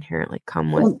naturally and inherently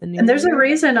come with the new And there's year. a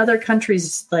reason other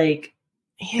countries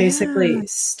basically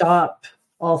stop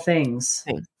all things.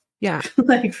 Yeah.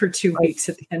 For 2 weeks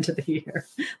at the end of the year.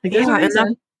 There's a And reason.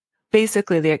 that's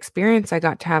basically the experience I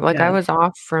got to have. I was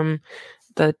off from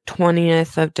the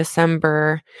 20th of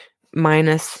December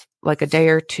minus a day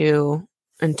or two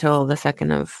until the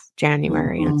 2nd of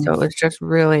January. Mm-hmm. And so it was just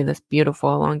really this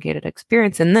beautiful elongated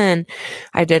experience. And then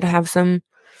I did have some,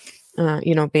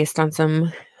 based on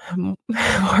some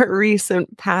more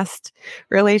recent past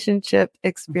relationship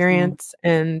experience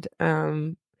and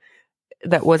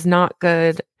that was not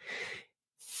good.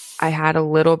 I had a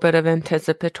little bit of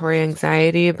anticipatory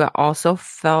anxiety, but also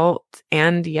felt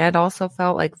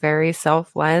very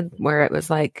self-led, where it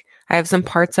was I have some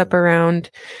parts up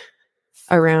around,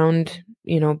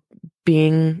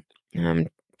 being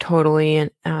totally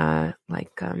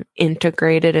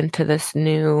integrated into this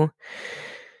new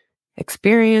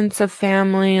experience of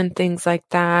family and things like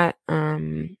that.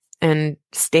 And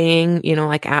staying,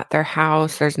 at their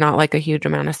house, there's not a huge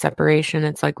amount of separation.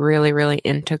 It's really, really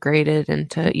integrated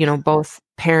into, both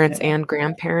parents and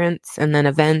grandparents, and then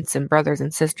events and brothers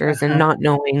and sisters, and not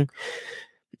knowing,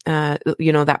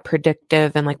 that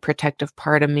predictive and protective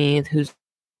part of me who's.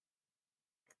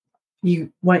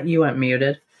 You went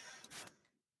muted.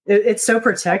 It's so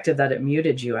protective that it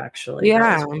muted you, actually.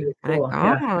 Yeah. Really cool.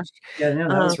 My gosh. Yeah, no,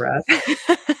 that was rough.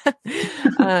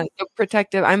 So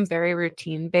protective. I'm very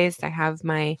routine based. I have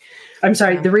my. I'm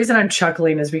sorry. The reason I'm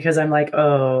chuckling is because I'm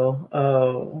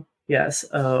oh, yes.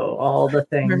 Oh, all the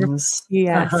things.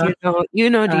 Yes. You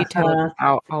know details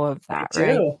about all of that,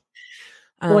 right?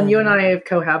 Well, and you and I have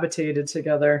cohabitated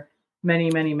together many,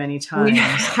 many, many times. We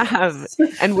have.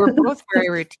 And we're both very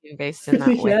routine based in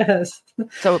that way. Yes.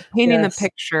 So painting the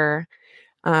picture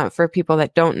for people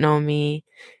that don't know me,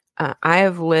 I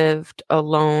have lived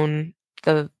alone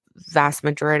the vast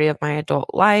majority of my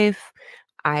adult life.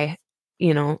 I'm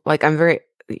very,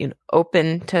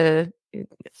 open to,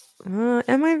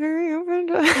 am I very open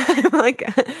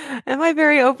to, am I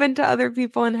very open to other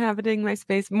people inhabiting my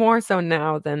space? More so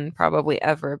now than probably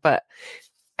ever, but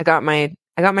I got my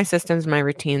systems, my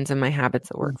routines, and my habits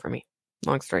that work for me.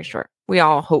 Long story short, we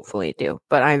all hopefully do,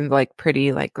 but I'm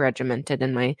pretty regimented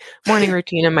in my morning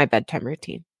routine and my bedtime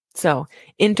routine. So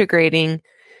integrating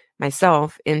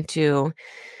myself into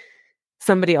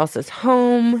somebody else's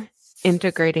home,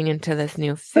 integrating into this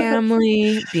new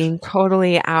family, being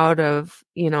totally out of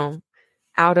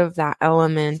that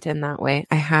element in that way.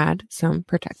 I had some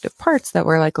protective parts that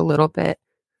were a little bit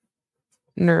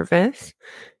nervous.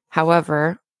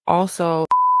 However, also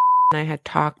I had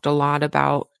talked a lot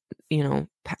about,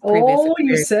 previous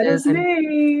you said his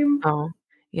name. Oh,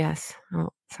 yes. Oh,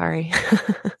 sorry.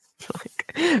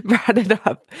 Brought it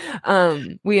up.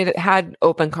 We had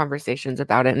open conversations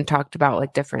about it and talked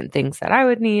about different things that I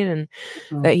would need and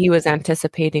that he was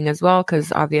anticipating as well,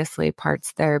 because obviously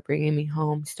parts there bringing me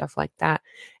home, stuff like that.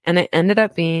 And it ended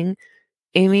up being,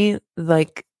 Amy,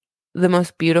 the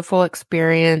most beautiful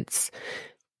experience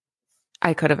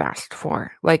I could have asked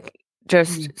for.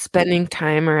 Just spending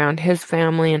time around his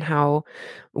family and how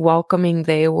welcoming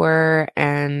they were,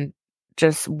 and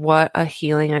just what a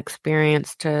healing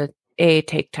experience to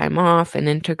take time off and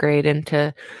integrate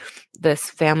into this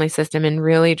family system and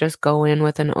really just go in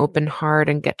with an open heart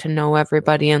and get to know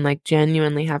everybody and like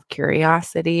genuinely have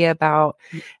curiosity about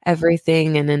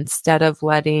everything. And instead of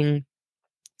letting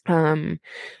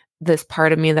this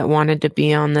part of me that wanted to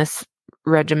be on this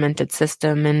regimented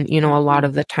system and, you know, a lot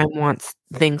of the time wants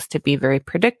things to be very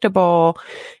predictable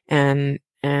and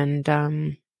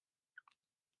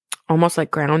almost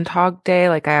like Groundhog Day.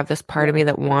 Like I have this part of me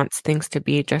that wants things to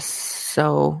be just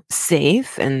so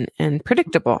safe and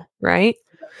predictable, right?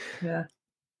 Yeah.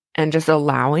 And just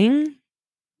allowing,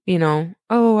 you know,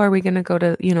 oh, are we going to go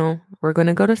to, you know, we're going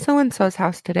to go to so-and-so's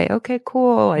house today. Okay,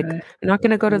 cool. Like I'm not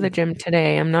going to go to the gym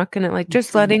today. I'm not going to like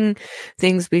just letting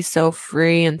things be so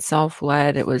free and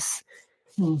self-led. It was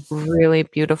really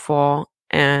beautiful.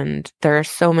 And there are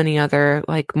so many other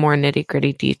like more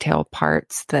nitty-gritty detail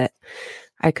parts that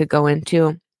I could go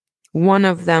into. One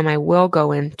of them I will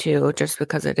go into just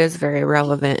because it is very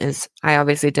relevant is I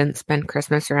obviously didn't spend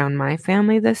Christmas around my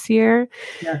family this year.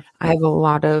 Yeah. I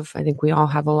think we all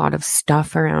have a lot of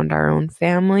stuff around our own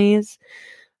families.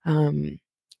 And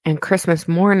Christmas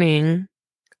morning,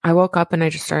 I woke up and I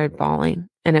just started bawling.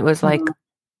 And it was like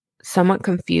somewhat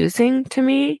confusing to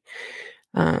me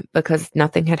because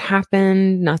nothing had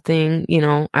happened. Nothing, you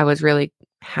know, I was really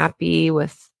happy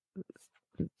with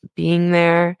being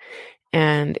there.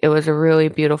 And it was a really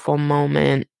beautiful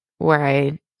moment where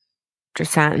I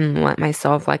just sat and let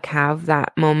myself like have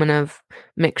that moment of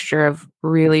mixture of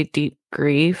really deep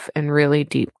grief and really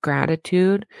deep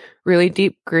gratitude. Really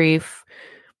deep grief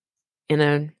in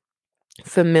a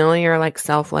familiar, like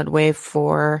self-led way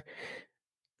for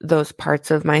those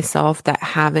parts of myself that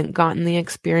haven't gotten the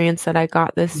experience that I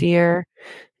got this year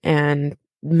and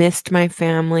missed my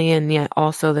family, and yet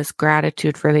also this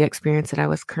gratitude for the experience that I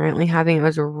was currently having. It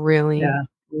was really,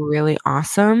 really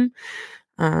awesome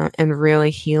and really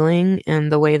healing.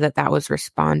 And the way that that was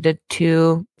responded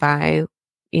to by,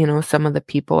 you know, some of the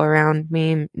people around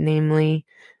me, namely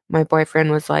my boyfriend,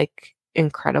 was like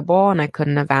incredible. And I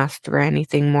couldn't have asked for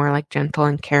anything more like gentle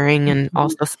and caring and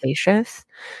also spacious.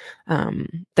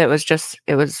 That was just,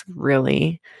 it was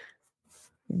really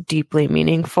deeply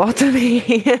meaningful to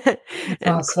me and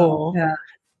awesome. cool.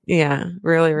 Yeah,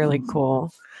 really, really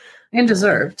cool. And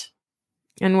deserved.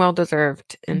 And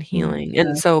well-deserved and healing.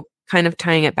 And so kind of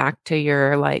tying it back to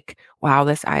your like, wow,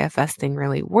 this IFS thing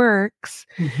really works.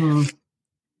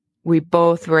 We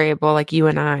both were able, like you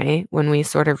and I, when we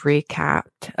sort of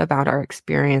recapped about our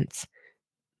experience,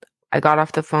 I got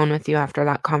off the phone with you after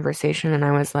that conversation and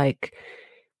I was like,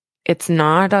 it's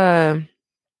not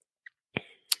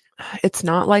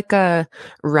like a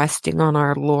resting on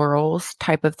our laurels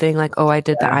type of thing. Like, oh, I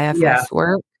did the IFS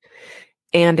work.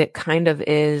 And it kind of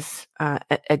is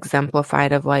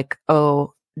exemplified of like,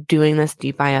 oh, doing this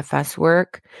deep IFS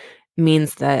work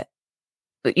means that,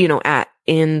 you know,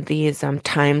 in these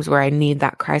times where I need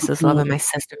that crisis love and my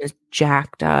system is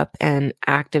jacked up and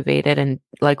activated and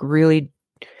like really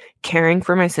caring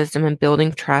for my system and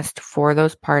building trust for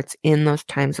those parts in those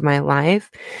times of my life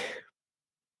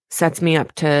sets me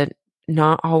up to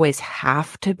not always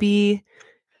have to be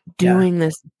doing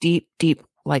this deep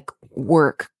like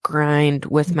work grind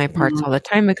with my parts all the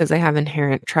time, because I have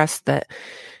inherent trust that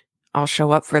I'll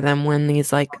show up for them when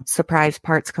these like surprise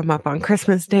parts come up on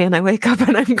Christmas Day and I wake up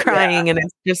and I'm crying and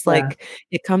it's just like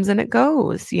it comes and it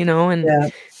goes, you know,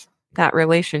 and that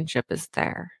relationship is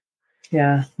there.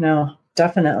 Yeah, no,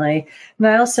 definitely. And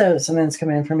I also, something that's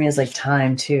coming in for me is like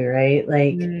time too, right?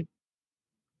 Like,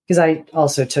 because I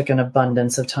also took an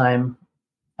abundance of time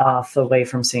off away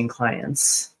from seeing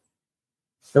clients.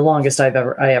 The longest I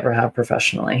ever have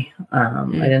professionally. I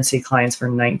didn't see clients for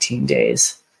 19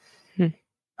 days.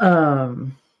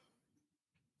 And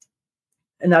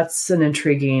that's an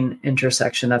intriguing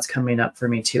intersection that's coming up for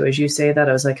me too. As you say that,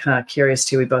 I was like, curious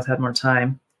too. We both had more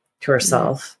time to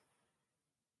ourselves,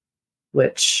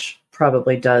 which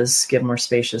probably does give more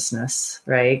spaciousness,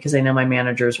 right? Because I know my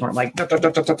managers weren't like,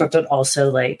 also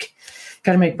like,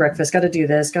 got to make breakfast, got to do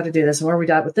this, and where are we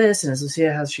at with this? And is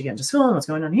Lucia, how's she getting to school? And what's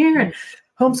going on here? And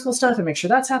homeschool stuff and make sure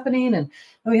that's happening. And,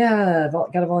 oh yeah,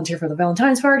 got to volunteer for the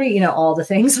Valentine's party, you know, all the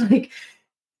things. Like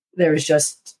there was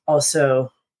just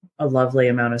also a lovely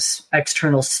amount of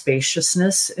external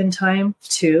spaciousness in time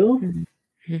too,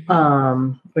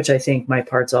 which I think my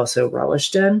parts also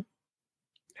relished in.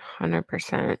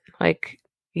 100%. Like,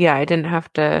 yeah, I didn't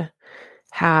have to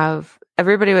have,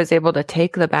 everybody was able to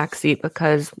take the back seat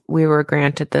because we were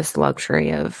granted this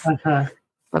luxury of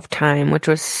time, which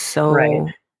was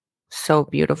so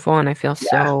beautiful. And I feel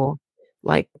so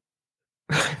like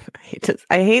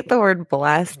I hate the word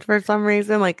blessed for some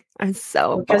reason. Like, I'm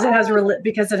so because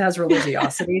blessed. it has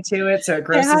religiosity to it, so it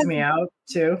grosses me out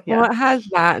too. Yeah. Well, it has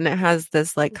that, and it has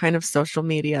this like kind of social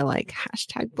media like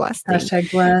hashtag blessed thing.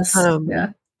 #blessed.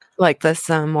 Yeah. Like this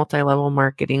multi-level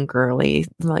marketing girly,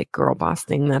 like girl boss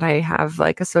thing that I have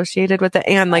like associated with it.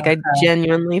 And like I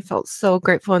genuinely felt so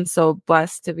grateful and so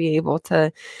blessed to be able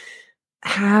to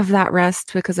have that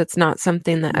rest, because it's not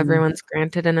something that everyone's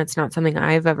granted, and it's not something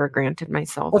I've ever granted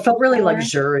myself. Well, it felt really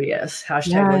luxurious.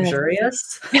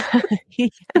 #luxurious.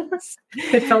 Yes.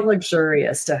 It felt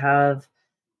luxurious to have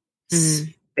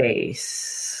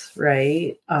space,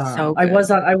 right? So I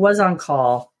was on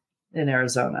call in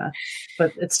Arizona,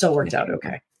 but it still worked out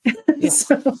okay. Oh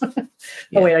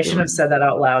wait, I shouldn't have said that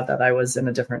out loud, that I was in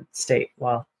a different state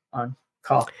while on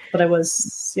call, but I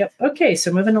was. Yep. Okay,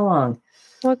 so moving along.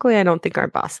 Luckily, I don't think our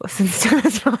boss listens to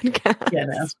this podcast. Yeah,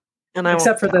 no. And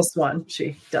except for this one,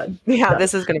 she did. Yeah,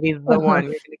 this is going to be the one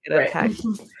you're going to get a text,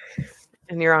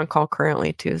 and you're on call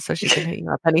currently too, so she can hit you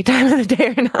up any time of the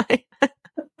day or night.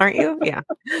 Aren't you? Yeah.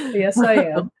 Yes, I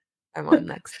am. I'm on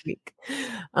next week.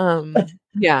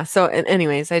 Yeah. So,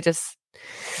 anyways, it just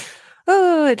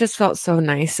felt so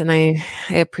nice, and I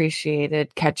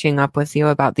appreciated catching up with you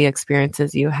about the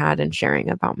experiences you had and sharing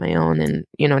about my own, and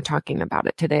talking about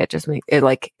it today. It just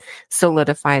like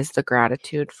solidifies the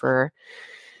gratitude for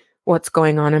what's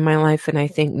going on in my life. And I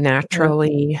think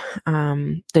naturally,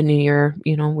 the new year,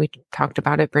 we talked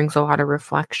about it, brings a lot of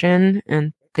reflection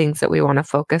and things that we want to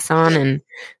focus on. And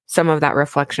some of that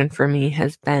reflection for me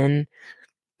has been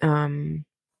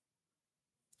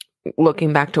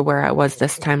looking back to where I was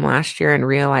this time last year and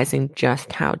realizing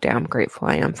just how damn grateful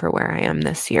I am for where I am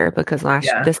this year. Because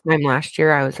this time last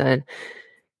year, I was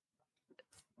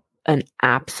an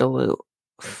absolute,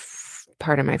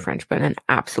 pardon my French, but an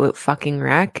absolute fucking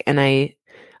wreck. And I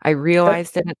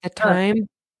realized it at the time,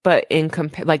 but in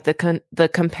the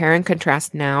compare and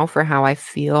contrast now for how I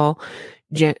feel,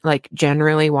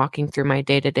 generally walking through my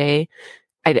day to day,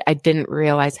 I didn't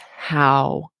realize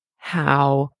how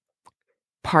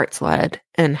parts led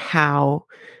and how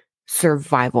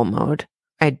survival mode.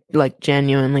 I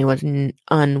genuinely was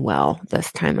unwell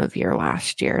this time of year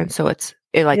last year. And so it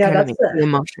kind of makes me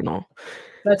emotional.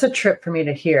 That's a trip for me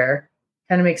to hear.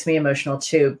 Kind of makes me emotional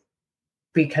too,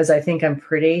 because I think I'm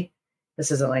pretty,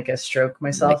 this isn't like a stroke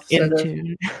myself. I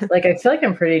feel like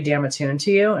I'm pretty damn attuned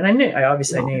to you. And I knew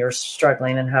you were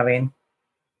struggling and having,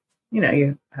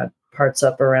 you had parts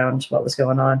up around what was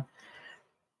going on.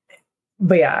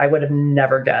 But yeah, I would have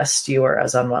never guessed you were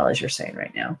as unwell as you're saying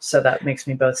right now. So that makes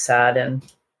me both sad. And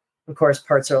of course,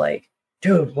 parts are like,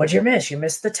 dude, what'd you miss? You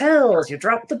missed the tells. You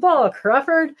dropped the ball,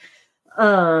 Crawford.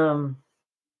 So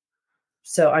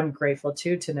I'm grateful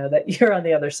too, to know that you're on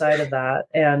the other side of that.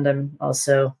 And I'm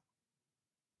also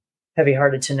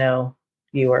heavy-hearted to know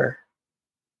you are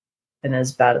in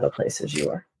as bad of a place as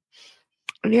you are.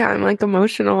 Yeah, I'm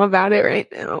emotional about it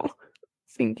right now.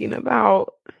 Thinking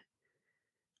about,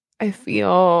 I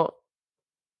feel,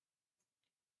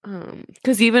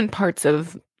 because even parts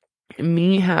of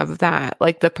me have that,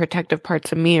 the protective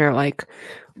parts of me are like,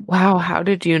 wow, how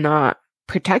did you not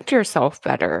protect yourself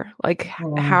better?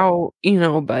 How,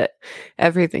 but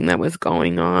everything that was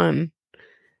going on,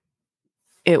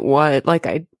 it was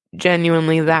I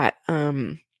genuinely, that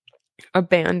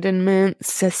abandonment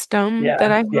system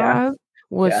that I have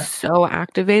was so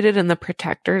activated, and the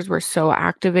protectors were so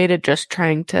activated, just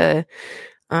trying to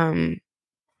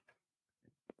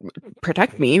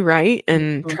protect me, right?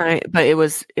 And but it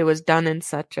was done in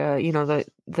such a,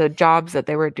 the jobs that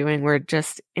they were doing were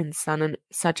just in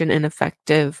such an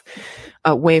ineffective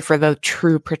way for the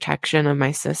true protection of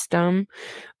my system.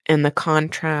 And the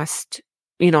contrast,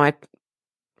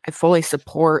 I fully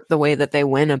support the way that they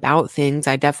went about things.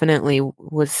 I definitely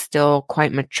was still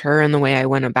quite mature in the way I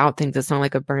went about things. It's not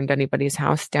like I burned anybody's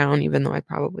house down, even though I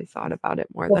probably thought about it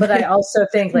more. But I also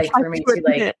think, for me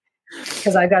too,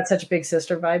 because I've got such a big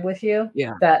sister vibe with you,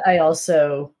 that I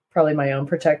also, probably my own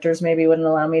protectors maybe wouldn't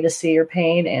allow me to see your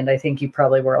pain. And I think you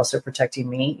probably were also protecting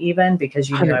me, even because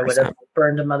you knew 100%. I would have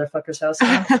burned a motherfucker's house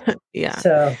down. Yeah.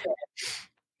 So,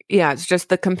 yeah, it's just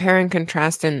the compare and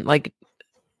contrast, and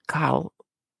how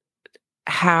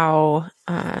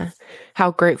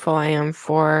grateful I am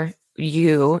for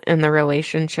you and the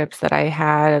relationships that I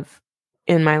have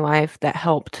in my life that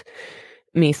helped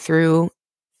me through,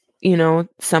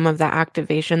 some of the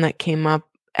activation that came up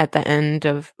at the end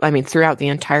of, throughout the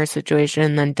entire situation,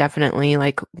 and then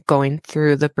definitely going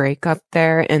through the breakup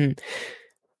there. And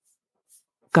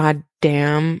God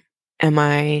damn, am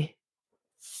I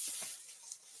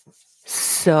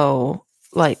so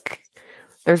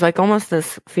there's like almost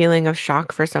this feeling of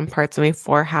shock for some parts of me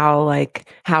for how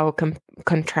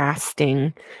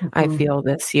contrasting I feel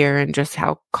this year, and just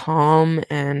how calm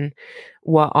and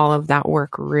what all of that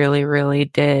work really, really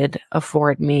did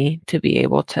afford me to be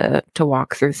able to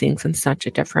walk through things in such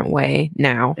a different way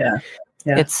now. Yeah.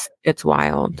 It's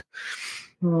wild.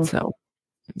 So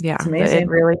yeah, it's amazing. It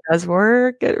really does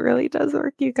work. It really does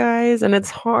work, you guys. And it's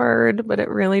hard, but it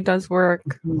really does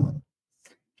work.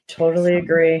 Totally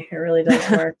agree. It really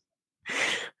does work.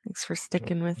 Thanks for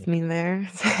sticking with me there.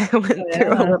 I went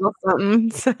through a little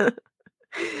something.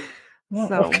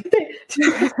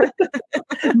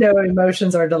 No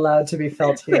emotions aren't allowed to be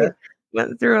felt here.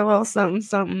 Went through a little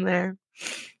something there.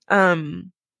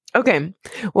 Okay.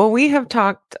 Well, we have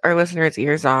talked our listeners'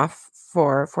 ears off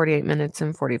for 48 minutes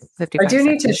and 55 I do seconds.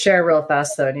 need to share real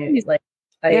fast though. I'm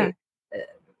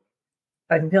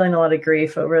feeling a lot of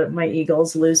grief over my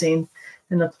Eagles losing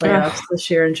in the playoffs this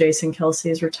year and Jason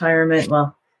Kelce's retirement.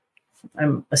 Well,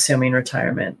 I'm assuming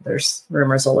retirement. There's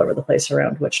rumors all over the place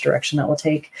around which direction that will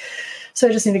take. So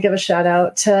I just need to give a shout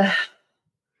out to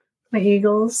my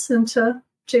Eagles and to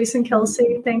Jason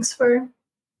Kelce. Thanks for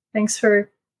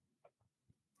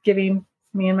giving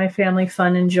me and my family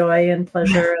fun and joy and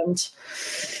pleasure. And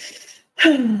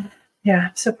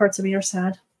so parts of me are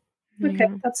sad. Okay,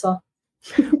 that's all.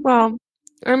 Well,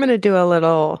 I'm going to do a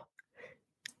little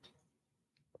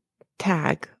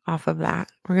tag off of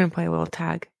that. We're going to play a little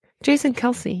tag. Jason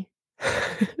Kelce,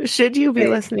 should you be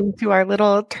listening to our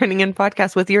little Turning In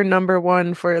podcast with your number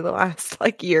one for the last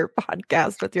year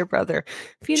podcast with your brother?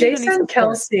 Jason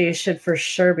Kelce should for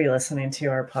sure be listening to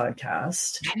our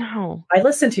podcast. I know. I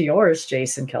listen to yours,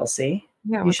 Jason Kelce.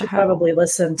 Yeah, you should probably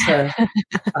listen to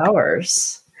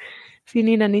ours. If you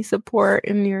need any support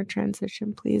in your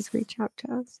transition, please reach out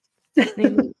to us.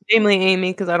 Namely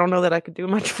Amy, because I don't know that I could do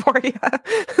much for you.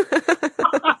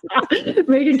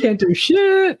 Megan can't do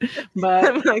shit,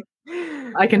 but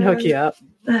I can hook you up.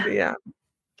 Yeah.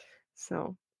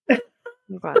 So I'm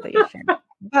glad that you shared.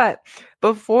 But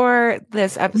before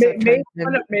this episode,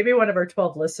 maybe one of our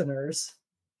 12 listeners.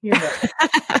 Yeah,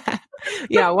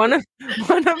 one of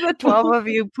the 12 of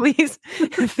you, please.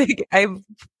 I'm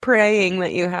praying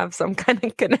that you have some kind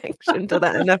of connection to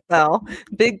the NFL.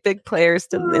 Big players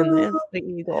in the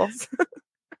Eagles.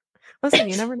 Listen,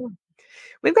 you never know.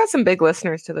 We've got some big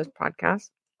listeners to this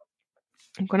podcast.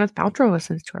 Gwyneth Paltrow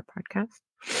listens to our podcast.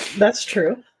 That's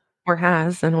true. Or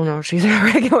has. I don't know if she's a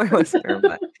regular listener,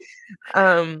 but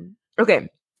okay.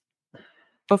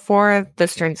 Before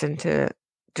this turns into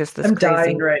just this, I'm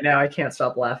dying right now. I can't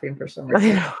stop laughing for some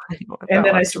reason. I know. And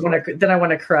then I want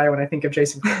to cry when I think of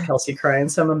Jason Kelce crying.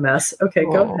 So I'm a mess. Okay,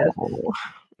 go ahead,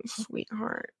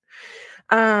 sweetheart.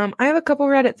 I have a couple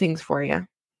Reddit things for you.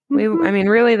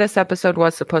 Really, this episode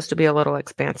was supposed to be a little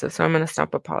expansive, so I'm going to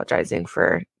stop apologizing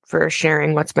for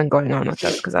sharing what's been going on with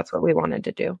us, because that's what we wanted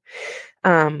to do.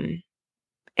 And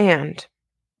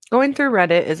going through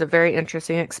Reddit is a very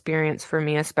interesting experience for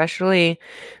me, especially.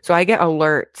 So I get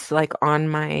alerts on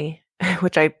my,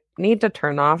 which I need to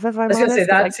turn off if I'm honest. I was going to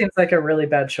say that seems like a really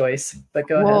bad choice, but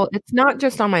go ahead. Well, it's not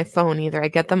just on my phone either. I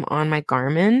get them on my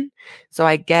Garmin. So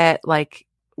I get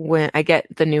when I get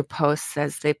the new posts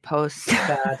as they post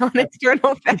on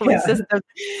external family systems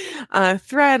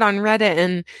thread on Reddit,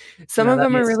 and some of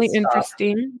them are really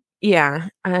interesting. Yeah.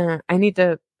 I need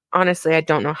to, honestly, I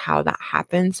don't know how that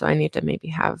happened. So I need to maybe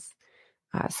have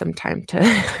some time to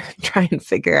try and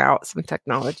figure out some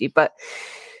technology. But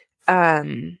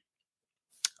a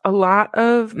lot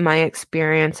of my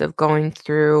experience of going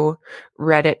through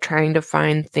Reddit, trying to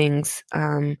find things,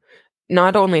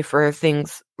 not only for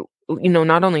things,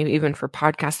 not only even for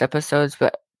podcast episodes,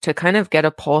 but to kind of get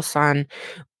a pulse on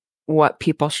what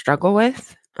people struggle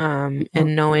with, and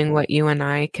knowing what you and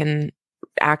I can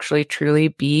actually truly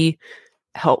be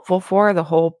helpful for. The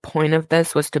whole point of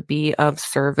this was to be of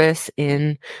service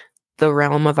in the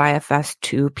realm of IFS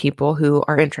to people who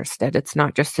are interested. It's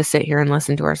not just to sit here and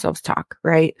listen to ourselves talk,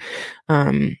 right?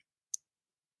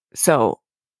 So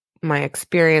my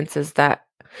experience is that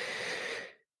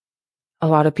a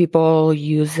lot of people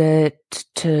use it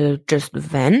to just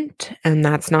vent, and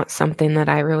that's not something that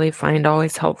I really find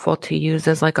always helpful to use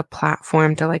as a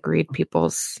platform to read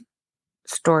people's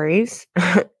stories.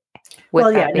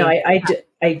 Well, yeah, no,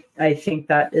 I think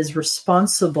that is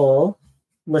responsible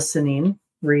listening,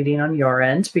 reading on your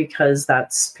end, because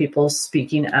that's people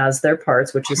speaking as their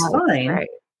parts, which is fine. Right.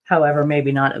 However,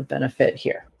 maybe not of benefit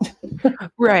here.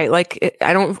 Right.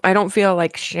 I don't feel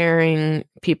like sharing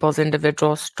people's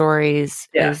individual stories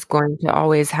is going to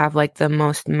always have the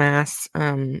most mass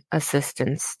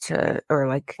assistance to,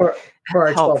 or for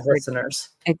our 12 listeners.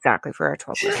 Exactly. For our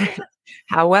 12 listeners.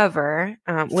 However,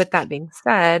 with that being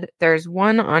said, there's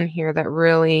one on here that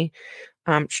really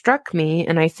struck me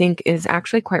and I think is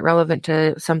actually quite relevant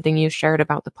to something you shared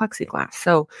about the plexiglass.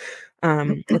 So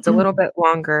it's a little bit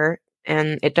longer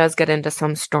and it does get into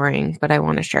some storing, but I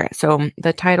want to share it. So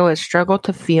the title is Struggle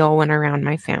to Feel When Around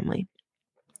My Family.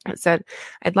 It said,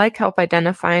 I'd like help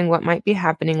identifying what might be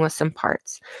happening with some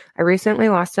parts. I recently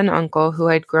lost an uncle who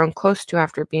I'd grown close to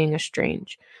after being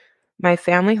estranged. My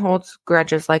family holds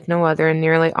grudges like no other, and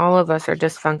nearly all of us are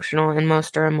dysfunctional and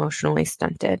most are emotionally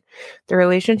stunted. The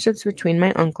relationships between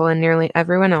my uncle and nearly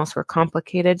everyone else were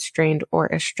complicated, strained,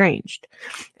 or estranged,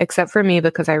 except for me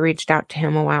because I reached out to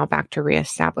him a while back to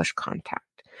reestablish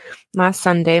contact. Last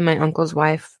Sunday, my uncle's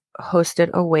wife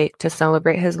hosted a wake to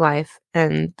celebrate his life,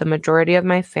 and the majority of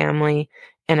my family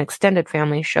and extended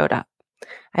family showed up.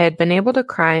 I had been able to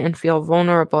cry and feel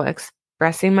vulnerable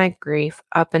expressing my grief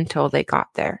up until they got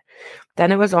there.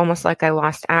 Then it was almost like I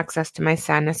lost access to my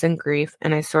sadness and grief,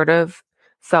 and I sort of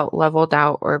felt leveled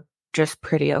out or just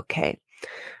pretty okay.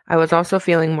 I was also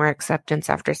feeling more acceptance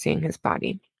after seeing his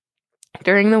body.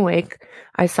 During the wake,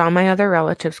 I saw my other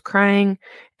relatives crying,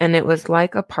 and it was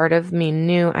like a part of me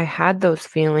knew I had those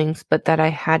feelings, but that I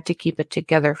had to keep it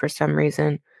together for some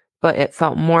reason, but it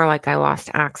felt more like I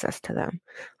lost access to them.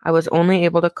 I was only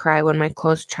able to cry when my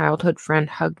close childhood friend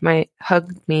hugged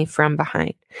me from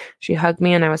behind. She hugged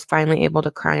me, and I was finally able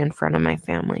to cry in front of my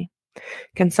family.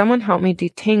 Can someone help me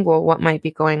detangle what might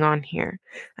be going on here?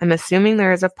 I'm assuming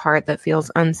there is a part that feels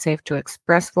unsafe to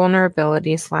express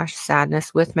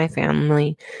vulnerability/sadness with my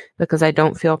family because I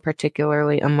don't feel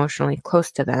particularly emotionally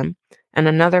close to them, and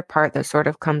another part that sort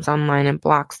of comes online and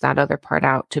blocks that other part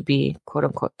out to be, quote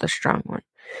unquote, the strong one.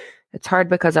 It's hard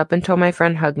because up until my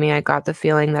friend hugged me, I got the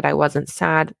feeling that I wasn't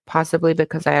sad, possibly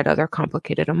because I had other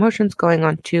complicated emotions going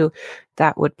on too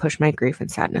that would push my grief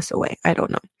and sadness away. I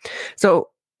don't know. So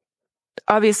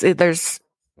obviously that's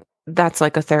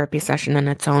like a therapy session in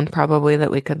its own, probably, that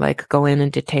we could like go in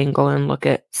and detangle and look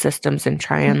at systems and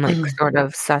try and like sort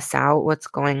of suss out what's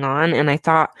going on. And I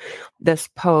thought this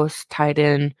post tied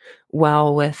in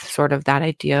well with sort of that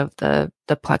idea of the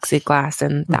plexiglass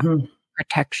and that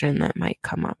protection that might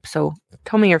come up. So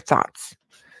tell me your thoughts.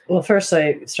 Well, first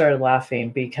I started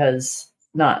laughing because,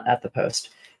 not at the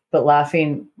post, but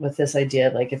laughing with this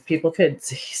idea, like if people could,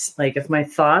 like if my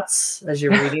thoughts as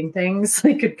you're reading things,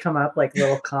 like could come up like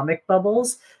little comic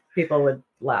bubbles, people would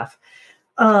laugh.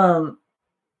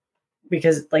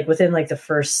 Because like within like the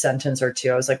first sentence or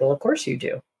two, I was like, well, of course you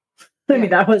do. I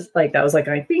mean, that was like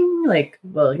I bing, like,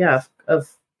 well, yeah, of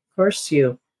course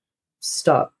you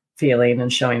stop feeling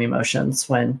and showing emotions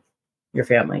when your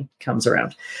family comes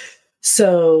around.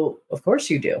 So of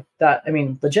course you do that. I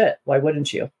mean, legit, why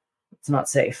wouldn't you? It's not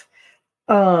safe.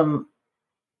 First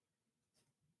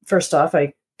off,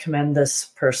 I commend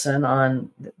this person on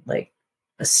like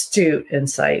astute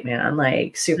insight, man,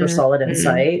 like super solid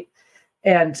insight.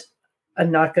 And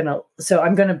I'm going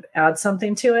to add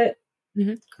something to it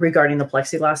regarding the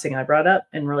plexiglass thing I brought up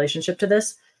in relationship to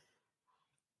this.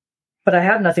 But I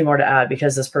have nothing more to add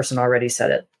because this person already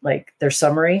said it. Like their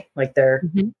summary, like their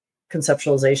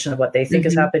conceptualization of what they think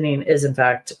is happening is in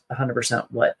fact 100%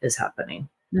 what is happening.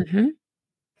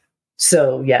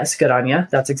 So yes, good on you.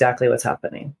 That's exactly what's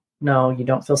happening. No, you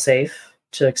don't feel safe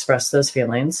to express those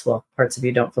feelings. Well, parts of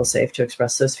you don't feel safe to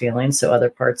express those feelings. So other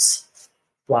parts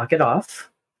block it off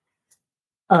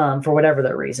for whatever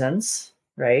their reasons,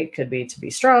 right? Could be to be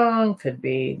strong, could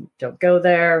be don't go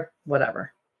there,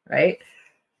 whatever, right?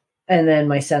 And then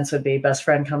my sense would be best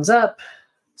friend comes up.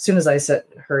 As soon as I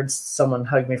heard someone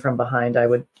hug me from behind, I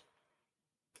would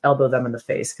elbow them in the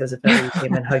face, because if everybody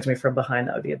came and hugged me from behind,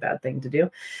 that would be a bad thing to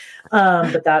do.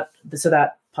 But that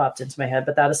popped into my head.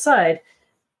 But that aside,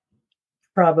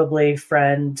 probably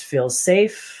friend feels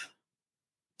safe.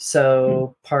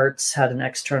 So parts had an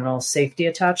external safety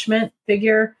attachment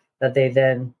figure that they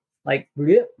then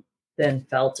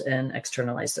felt and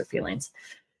externalized their feelings.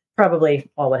 Probably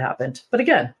all what happened. But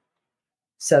again,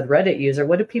 said Reddit user.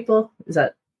 Is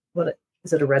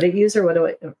it a Reddit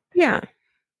user? Yeah.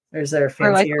 Or is there a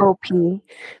fancier? Or like OP.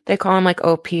 They call him like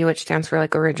OP, which stands for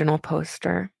like original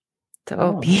poster. So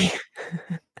OP.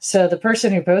 So the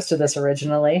person who posted this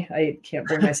originally, I can't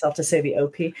bring myself to say the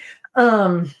OP.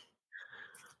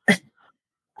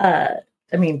 I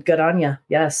mean, good on you.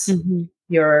 Yes.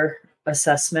 Your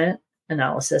assessment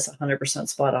analysis, 100%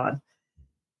 spot on.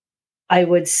 I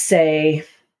would say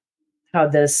how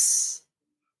this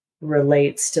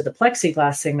relates to the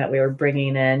plexiglass thing that we were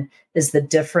bringing in is the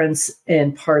difference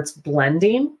in parts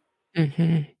blending.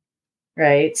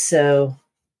 Right. So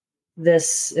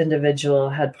this individual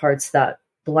had parts that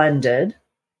blended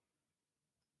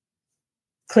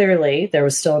clearly there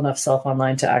was still enough self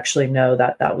online to actually know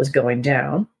that that was going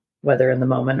down, whether in the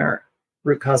moment or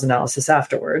root cause analysis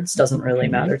afterwards, doesn't really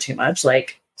matter too much.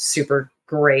 Like super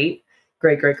great.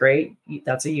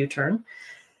 That's a U-turn.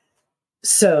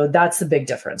 So that's the big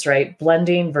difference, right?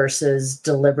 Blending versus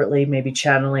deliberately maybe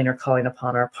channeling or calling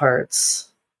upon our parts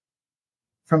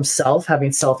from self,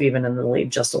 having self even in the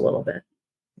lead just a little bit,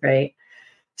 right?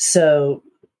 So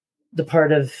the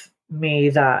part of me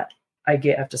that I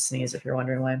have to sneeze if you're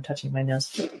wondering why I'm touching my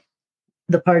nose.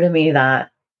 The part of me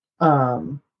that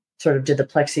sort of did the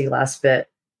plexiglass bit,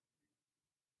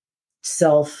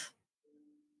 self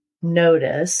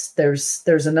notice,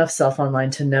 there's enough self online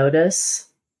to notice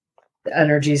the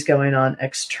energies going on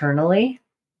externally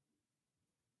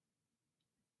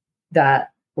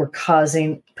that were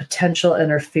causing potential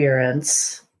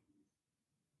interference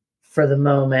for the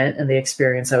moment and the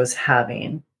experience I was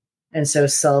having. And so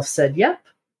self said, yep,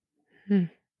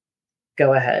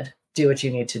 go ahead, do what you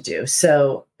need to do.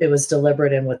 So it was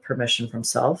deliberate and with permission from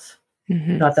self.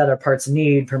 Not that our parts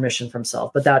need permission from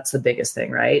self, but that's the biggest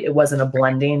thing, right? It wasn't a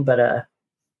blending, but a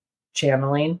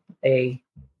channeling, a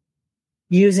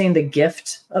using the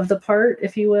gift of the part,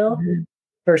 if you will,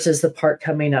 versus the part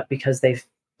coming up because they've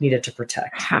needed to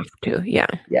protect. Have to, yeah.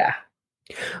 Yeah.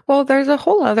 Well, there's a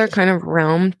whole other kind of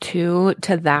realm to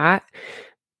that,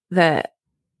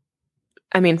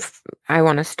 I mean, I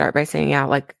want to start by saying, yeah,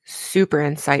 like super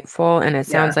insightful. And it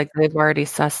sounds like they've already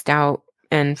sussed out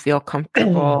and feel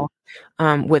comfortable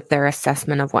with their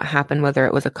assessment of what happened, whether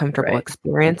it was a comfortable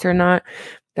experience or not.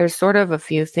 There's sort of a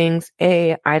few things.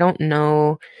 I don't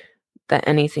know that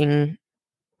anything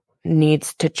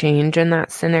needs to change in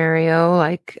that scenario.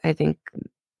 Like, I think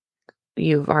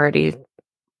you've already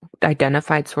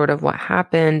identified sort of what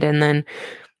happened. And then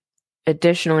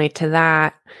additionally to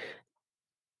that,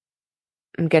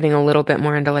 I'm getting a little bit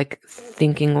more into like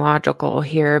thinking logical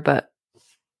here, but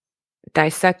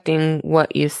dissecting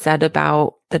what you said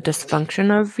about the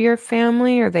dysfunction of your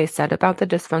family, or they said about the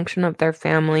dysfunction of their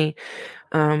family,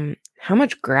 how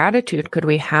much gratitude could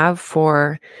we have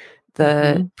for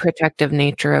the protective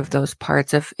nature of those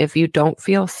parts? If you don't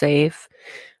feel safe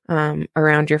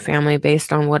around your family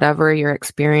based on whatever your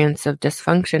experience of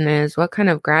dysfunction is, what kind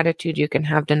of gratitude you can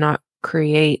have to not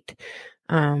create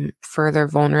further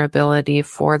vulnerability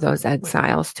for those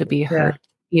exiles to be hurt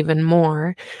even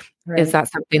more. Is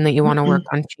that something that you want to work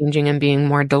on changing and being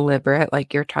more deliberate,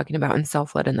 like you're talking about in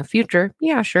Self-Led in the future?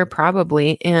 Yeah, sure,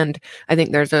 probably. And I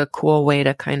think there's a cool way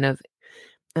to kind of,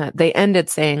 they ended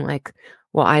saying like,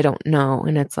 well, I don't know.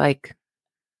 And it's like,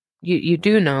 you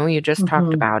do know, you just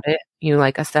talked about it. You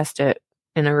like assessed it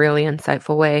in a really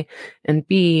insightful way. And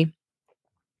B,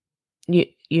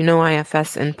 you know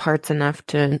IFS in parts enough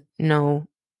to know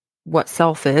what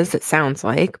self is, it sounds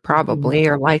like, probably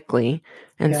or likely.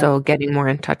 And so getting more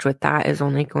in touch with that is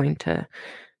only going to,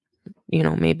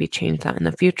 maybe change that in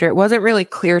the future. It wasn't really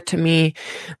clear to me,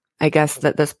 I guess,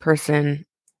 that this person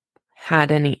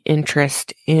had any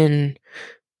interest in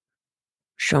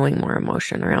showing more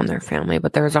emotion around their family,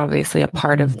 but there was obviously a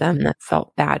part of them that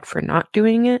felt bad for not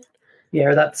doing it. Yeah,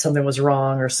 or that something was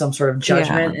wrong or some sort of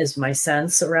judgment is my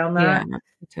sense around that. Yeah,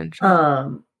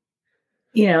 potentially.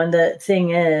 And the thing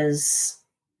is,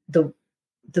 the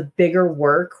bigger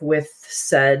work with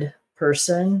said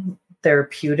person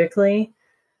therapeutically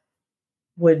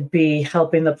would be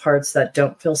helping the parts that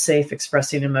don't feel safe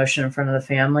expressing emotion in front of the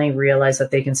family realize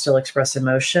that they can still express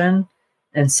emotion,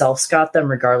 and self's got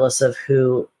them regardless of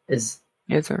who is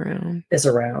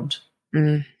around.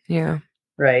 Yeah.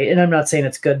 Right. And I'm not saying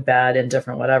it's good, bad,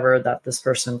 indifferent, whatever, that this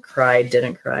person cried,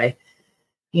 didn't cry,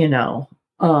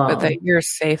 but that you're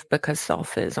safe because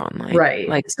self is online. Right.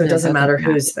 Like, so it doesn't matter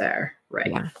who's there. Right.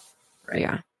 Yeah. Right.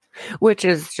 Yeah. Which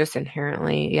is just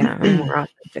inherently, a more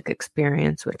authentic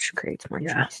experience, which creates more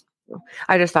trust. So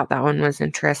I just thought that one was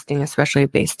interesting, especially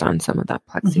based on some of that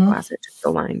plexiglass. It just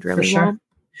aligned really well.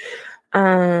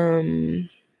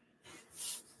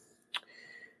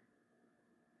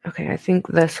 Okay, I think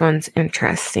this one's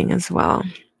interesting as well.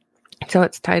 So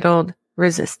it's titled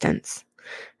Resistance.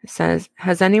 It says,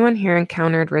 has anyone here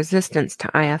encountered resistance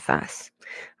to IFS?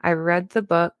 I read the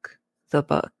book,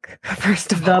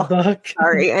 first of all. The book.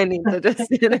 Sorry, I need to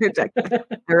just interject.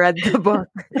 I read the book.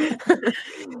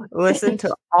 Listen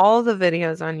to all the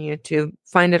videos on YouTube.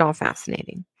 Find it all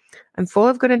fascinating. I'm full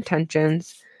of good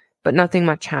intentions, but nothing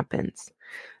much happens.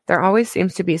 There always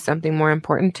seems to be something more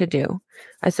important to do.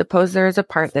 I suppose there is a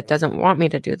part that doesn't want me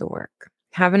to do the work.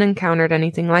 Haven't encountered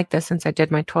anything like this since I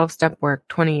did my 12-step work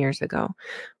 20 years ago.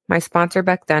 My sponsor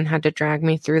back then had to drag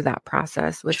me through that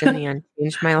process, which in the end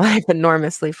changed my life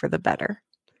enormously for the better.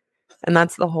 And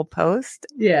that's the whole post.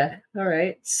 Yeah. All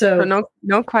right. So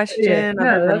no question. Yeah, no,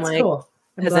 other than that's cool.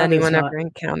 Has anyone ever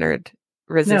encountered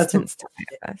resistance to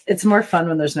IFS? It's more fun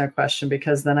when there's no question,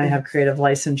 because then I have creative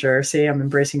licensure. See, I'm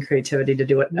embracing creativity to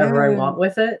do whatever I want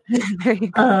with it.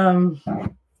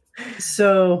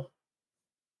 So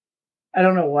I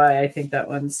don't know why I think that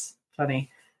one's funny.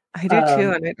 I do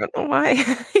too, and I don't know why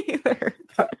either.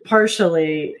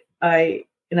 Partially, I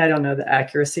don't know the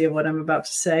accuracy of what I'm about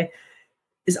to say,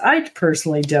 is I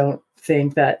personally don't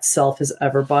think that Self has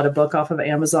ever bought a book off of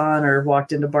Amazon or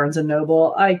walked into Barnes and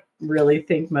Noble. I really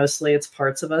think mostly it's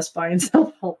parts of us buying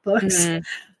self-help books.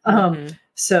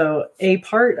 So a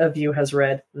part of you has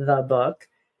read the book,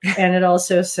 and it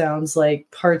also sounds like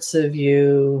parts of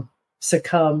you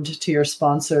succumbed to your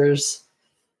sponsor's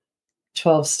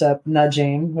 12-step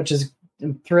nudging, which is,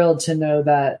 I'm thrilled to know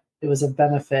that it was a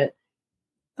benefit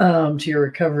to your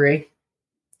recovery.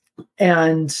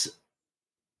 And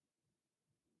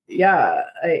yeah,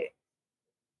 I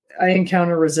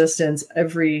encounter resistance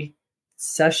every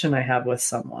session I have with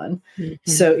someone.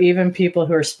 So even people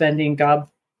who are spending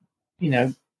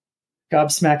gobsmacking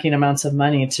amounts of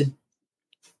money to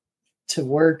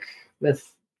work with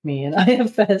me in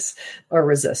IFS are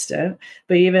resistant.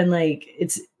 But even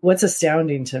it's what's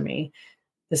astounding to me,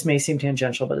 this may seem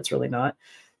tangential, but it's really not,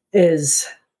 is,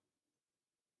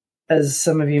 as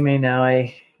some of you may know,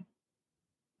 I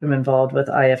am involved with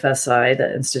IFSI,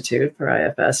 the Institute for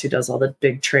IFS, who does all the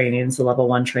big trainings, the level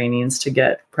 1 trainings to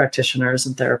get practitioners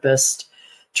and therapists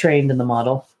trained in the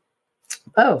model.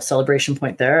 Oh, celebration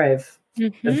point there. I've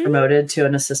been promoted to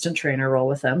an assistant trainer role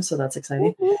with them, so that's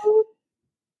exciting.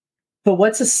 But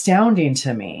what's astounding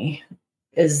to me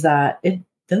is that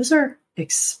those are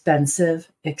expensive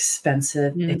trainings,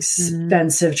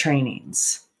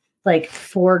 like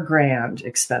 $4,000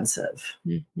 expensive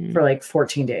for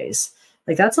 14 days.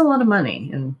 That's a lot of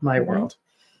money in my world.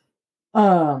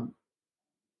 And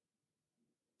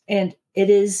it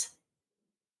is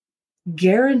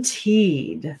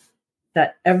guaranteed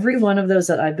that every one of those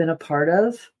that I've been a part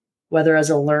of, whether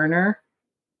as a learner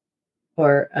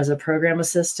or as a program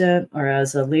assistant or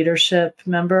as a leadership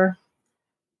member,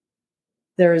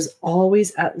 there is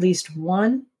always at least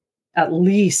one,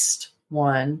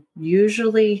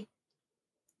 usually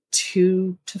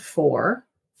 2 to 4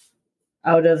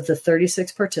 out of the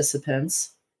 36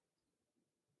 participants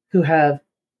who have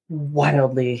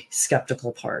wildly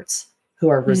skeptical parts, who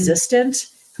are resistant,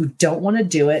 who don't want to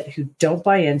do it, who don't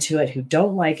buy into it, who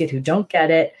don't like it, who don't get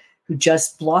it, who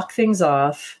just block things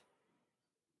off.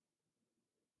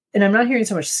 And I'm not hearing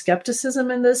so much skepticism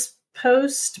in this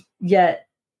post, yet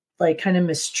kind of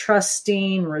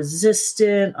mistrusting,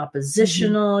 resistant,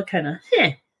 oppositional, kind of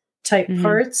type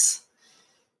parts.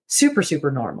 Super,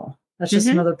 super normal. That's just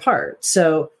another part.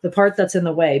 So the part that's in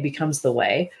the way becomes the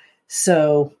way.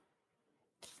 So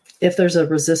if there's a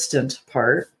resistant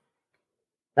part,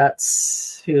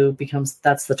 that's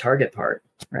the target part,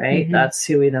 right? That's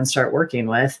who we then start working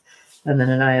with. And then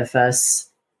in IFS,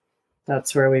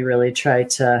 that's where we really try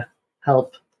to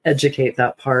help educate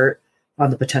that part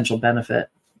on the potential benefit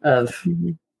of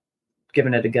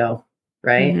giving it a go,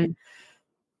 right?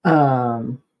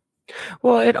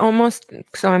 Well, it almost,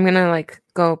 so I'm going to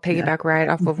go piggyback right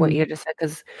off of what you just said,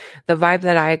 because the vibe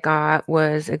that I got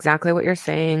was exactly what you're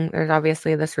saying. There's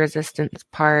obviously this resistance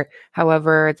part.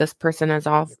 However, this person has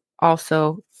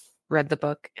also read the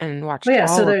book and watched.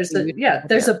 So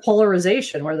there's a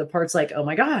polarization where the part's like, oh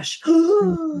my gosh,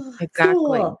 exactly.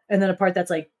 Cool. And then a part that's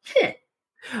like,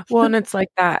 well, and it's like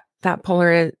that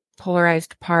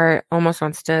polarized part almost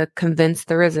wants to convince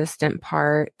the resistant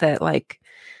part that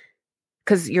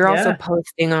because you're also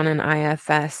posting on an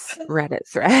IFS Reddit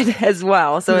thread as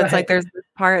well. So it's there's this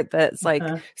part that's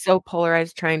so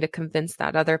polarized, trying to convince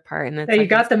that other part. And it's you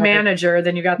got the manager,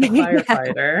 then you got the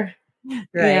firefighter, right?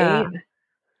 Yeah.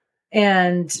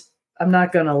 And I'm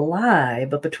not going to lie,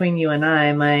 but between you and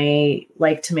I, my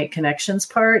like to make connections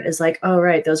part is oh,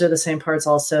 right, those are the same parts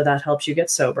also that helps you get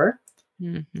sober.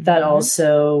 That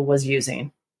also was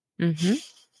using.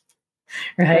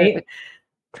 Right?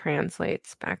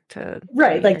 Translates back to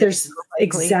there's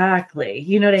exactly,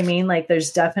 you know what I mean?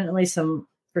 There's definitely some,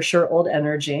 for sure, old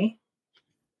energy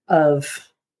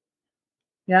of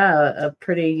a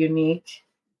pretty unique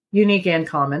and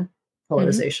common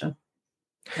polarization.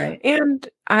 Right. And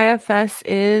IFS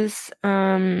is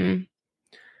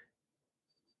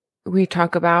we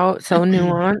talk about so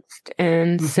nuanced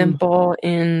and simple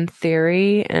in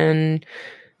theory and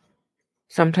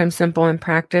sometimes simple in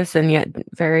practice, and yet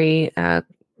very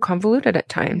convoluted at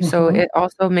times. So it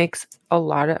also makes a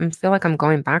lot of, I feel like I'm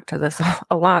going back to this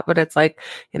a lot, but it's like,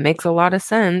 it makes a lot of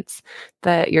sense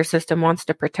that your system wants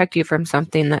to protect you from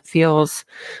something that feels,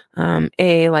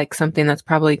 like something that's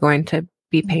probably going to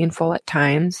be painful at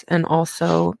times, and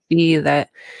also B, that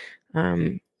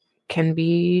can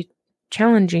be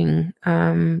challenging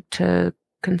to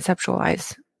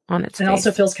conceptualize on its face. It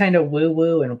also feels kind of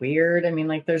woo-woo and weird. I mean,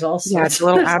 like there's all sorts, it's a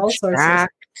little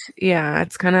abstract. Yeah,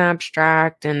 it's kind of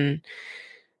abstract, and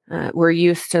we're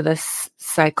used to this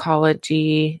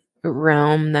psychology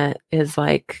realm that is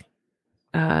like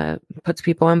puts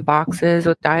people in boxes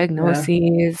with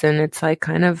diagnoses, and it's like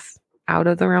kind of out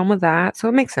of the realm of that. So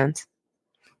it makes sense.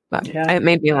 But it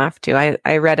made me laugh too.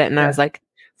 I read it and I was like,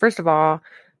 first of all,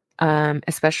 I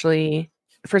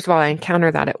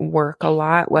encounter that at work a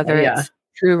lot, whether it's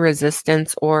true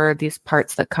resistance or these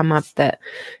parts that come up that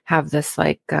have this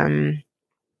like,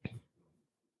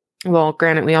 well,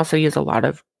 granted, we also use a lot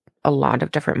of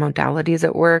different modalities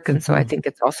at work. And so I think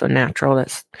it's also natural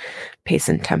that's pace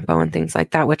and tempo and things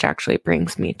like that, which actually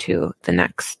brings me to the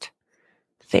next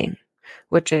thing,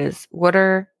 which is, what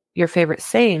are your favorite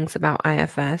sayings about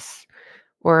IFS,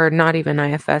 or not even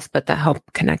IFS, but that help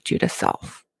connect you to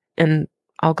self? And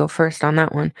I'll go first on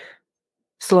that one.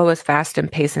 Slow is fast,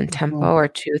 and pace and tempo are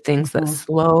two things that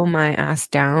slow my ass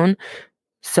down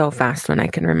so fast when I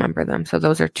can remember them. So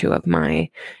those are two of mine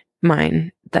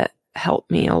that help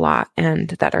me a lot and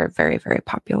that are very, very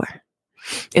popular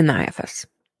in the IFS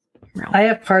realm. I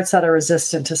have parts that are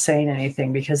resistant to saying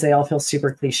anything because they all feel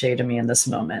super cliche to me in this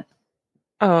moment.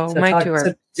 Oh, my two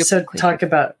are. So talk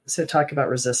about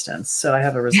resistance. So I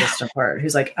have a resistant part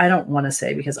who's like, I don't want to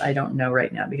say because I don't know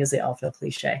right now because they all feel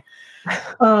cliche.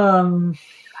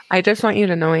 I just want you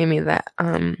to know, Amy, that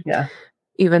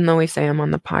even though we say I'm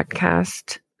on the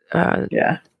podcast,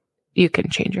 you can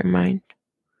change your mind.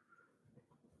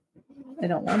 I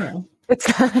don't want to. It's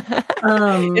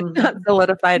not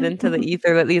solidified into the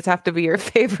ether that these have to be your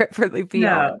favorite for the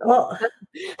beyond. No. Well,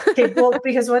 okay. Well,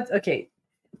 because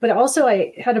but also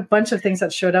I had a bunch of things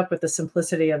that showed up with the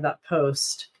simplicity of that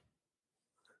post.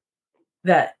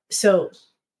 So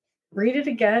read it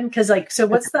again. Cause so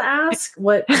what's the ask?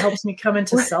 What helps me come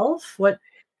into self? What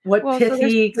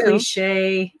pithy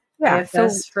cliche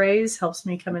IFS phrase helps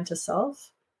me come into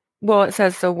self? Well, it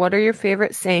says, so what are your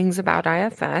favorite sayings about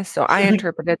IFS? So I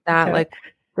interpreted that like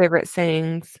favorite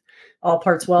sayings. All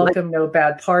parts welcome, no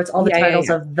bad parts. All the titles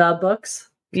of the books.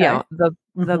 Okay. Yeah, the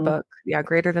book. Yeah,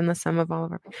 greater than the sum of all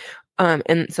of our.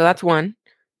 And so that's one.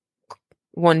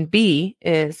 1B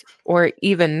is, or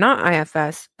even not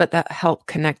IFS, but that help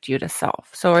connect you to self.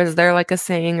 So is there like a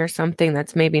saying or something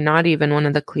that's maybe not even one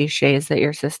of the cliches that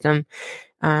your system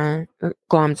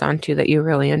gloms onto that you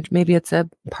really, and maybe it's a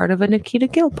part of a Nikita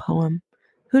Gill poem.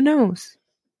 Who knows?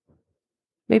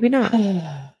 Maybe not,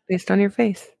 based on your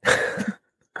face.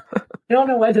 I don't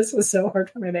know why this was so hard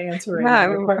for me to answer.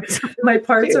 My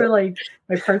parts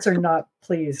are not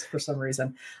pleased for some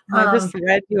reason. I just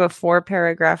read you a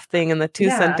 4-paragraph thing, and the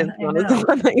 2-sentence one is the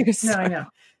one that you're saying. No, I know.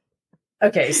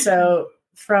 Okay, so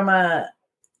from a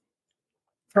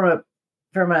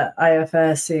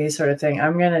IFSC sort of thing,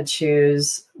 I'm going to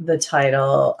choose the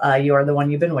title, You're the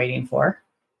One You've Been Waiting For.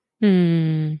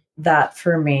 That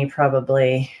for me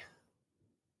probably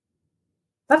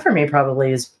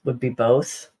would be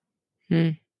both.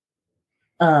 That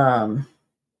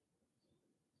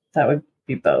would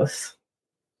be both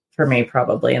for me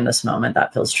probably in this moment.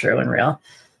 That feels true and real.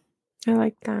 I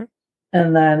like that.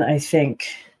 And then I think,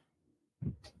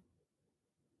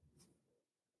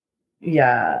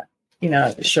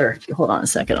 sure. Hold on a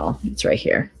second. It's right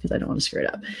here because I don't want to screw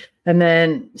it up. And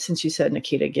then since you said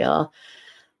Nikita Gill,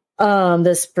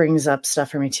 this brings up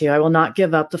stuff for me too. I will not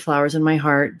give up the flowers in my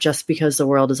heart just because the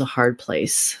world is a hard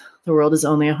place. The world is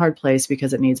only a hard place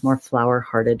because it needs more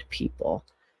flower-hearted people.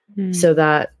 So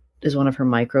that is one of her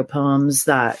micro poems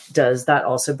that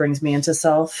also brings me into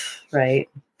self, right?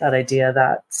 That idea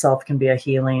that self can be a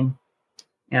healing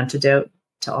antidote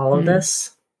to all of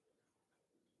this.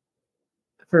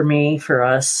 For me, for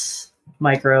us,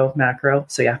 micro, macro.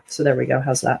 So yeah, so there we go.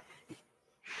 How's that?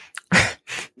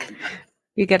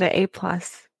 You get an A+.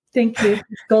 Thank you.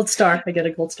 Gold star. I get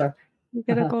a gold star. You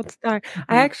get a gold star.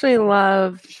 I actually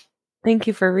thank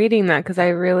you for reading that, because I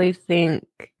really think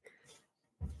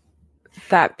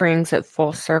that brings it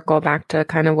full circle back to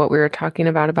kind of what we were talking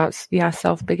about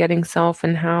self-begetting self,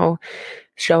 and how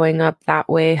showing up that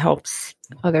way helps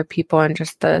other people, and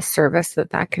just the service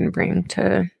that can bring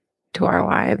to our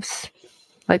lives.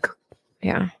 Like,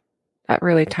 yeah, that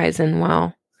really ties in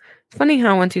well. It's funny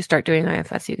how once you start doing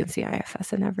IFS, you can see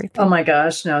IFS in everything. Oh my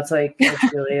gosh. No, it's like,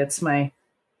 it's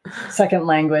second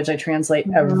language. I translate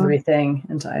everything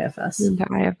into IFS. Into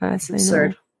IFS, It's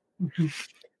absurd.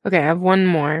 Okay, I have one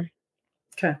more.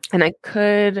 Okay. And I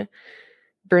could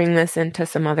bring this into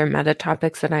some other meta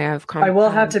topics that I have. I will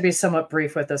have to be somewhat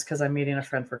brief with this because I'm meeting a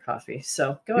friend for coffee.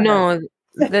 So go ahead. No,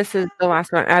 this is the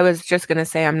last one. I was just going to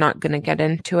say I'm not going to get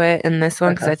into it in this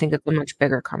one because I think it's a much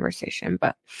bigger conversation.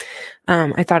 But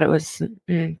I thought it was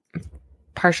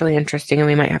partially interesting, and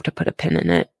we might have to put a pin in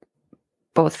it,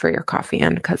 both for your coffee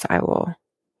and because I will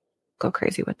go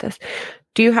crazy with this.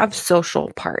 Do you have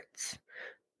social parts?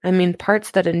 I mean,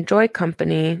 parts that enjoy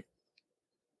company,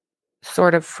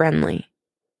 sort of friendly.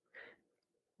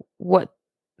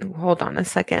 Hold on a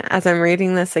second. As I'm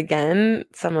reading this again,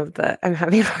 I'm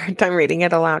having a hard time reading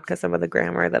it aloud because some of the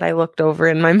grammar that I looked over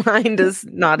in my mind is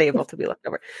not able to be looked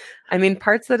over. I mean,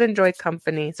 parts that enjoy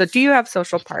company. So do you have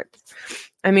social parts?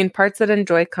 I mean, parts that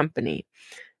enjoy company.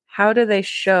 How do they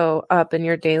show up in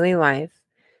your daily life?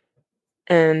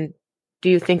 And do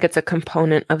you think it's a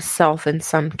component of self in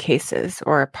some cases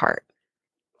or a part?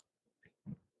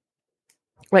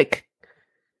 Like,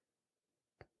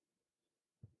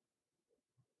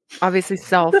 obviously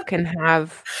self can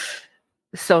have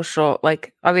social,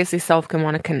 like obviously self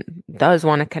can does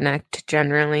want to connect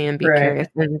generally and be curious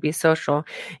and be social.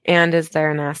 And is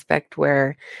there an aspect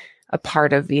where a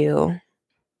part of you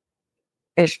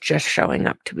is just showing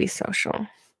up to be social?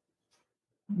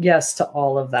 Yes to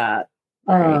all of that.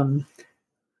 Right.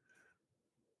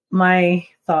 My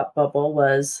thought bubble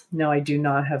was, no, I do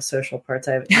not have social parts.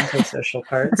 I have antisocial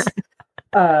parts,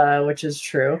 which is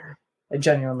true. I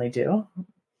genuinely do.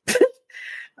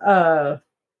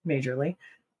 Majorly.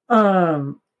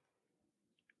 And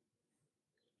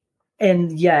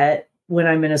yet when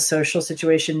I'm in a social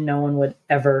situation, no one would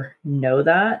ever know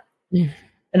that.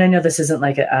 And I know this isn't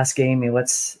like a ask Amy,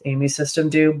 what's Amy's system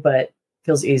do, but it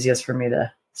feels easiest for me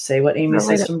to say what Amy's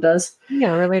system does.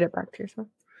 Yeah, relate it back to yourself.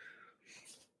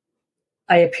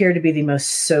 I appear to be the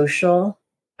most social,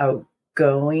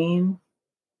 outgoing,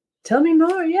 tell me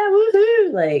more, yeah,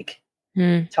 woohoo, like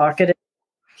talkative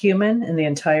human in the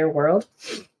entire world.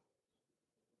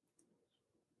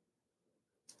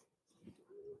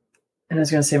 And I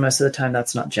was going to say most of the time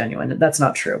that's not genuine. That's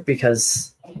not true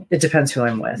because it depends who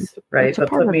I'm with, right? But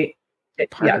put me,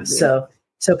 so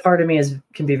part of me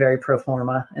can be very pro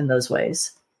forma in those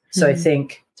ways. So I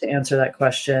think to answer that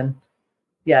question,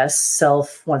 yes,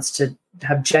 self wants to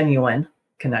have genuine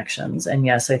connections. And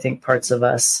yes, I think parts of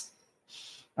us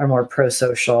are more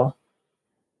pro-social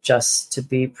just to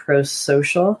be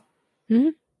pro-social.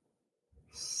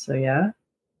 So yeah.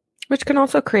 Which can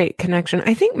also create connection.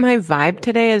 I think my vibe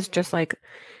today is just like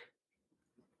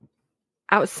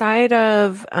outside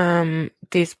of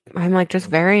these, I'm like just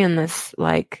very in this,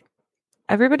 like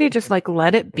everybody just like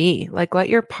let it be, like let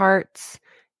your parts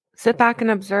sit back and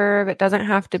observe. It doesn't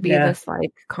have to be this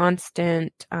like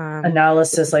constant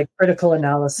analysis, like critical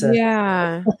analysis.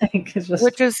 Yeah. Like,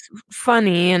 which is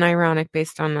funny and ironic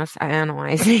based on us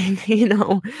analyzing, you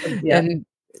know,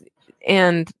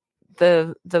 and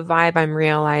the vibe I'm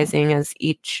realizing as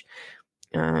each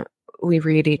we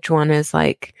read each one is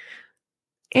like,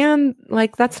 and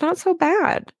like that's not so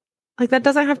bad. Like that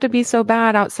doesn't have to be so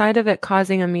bad outside of it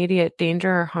causing immediate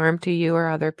danger or harm to you or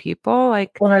other people.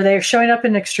 Like, well, are they showing up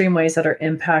in extreme ways that are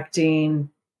impacting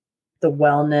the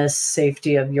wellness,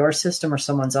 safety of your system or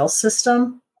someone else's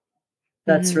system?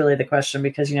 That's really the question,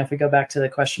 because, you know, if we go back to the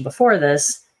question before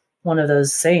this, one of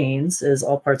those sayings is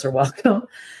all parts are welcome.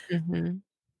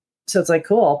 So it's like,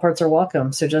 cool, all parts are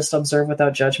welcome. So just observe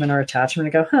without judgment or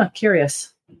attachment and go,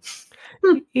 curious.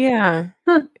 Yeah.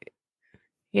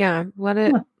 Yeah.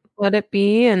 Let it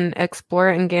be and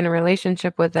explore it and gain a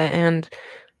relationship with it. And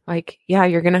like, yeah,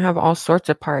 you're going to have all sorts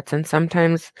of parts. And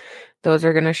sometimes those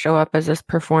are going to show up as this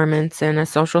performance in a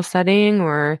social setting,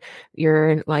 or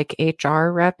your like HR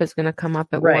rep is going to come up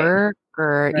at work,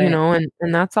 or, you know,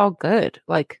 and that's all good.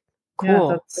 Like,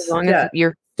 cool. As long as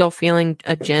you're still feeling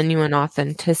a genuine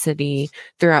authenticity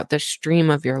throughout the stream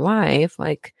of your life.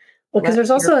 Like, well, because there's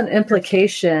also an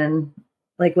implication,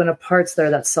 like when a part's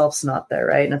there, that self's not there,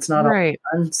 right? And it's not all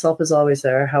fun. Self is always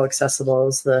there. How accessible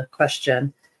is the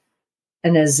question?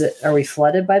 And are we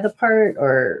flooded by the part,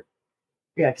 or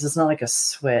because it's not like a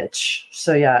switch.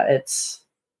 So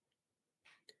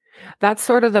that's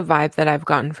sort of the vibe that I've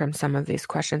gotten from some of these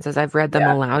questions as I've read them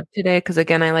aloud today. Because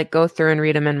again, I like go through and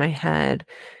read them in my head,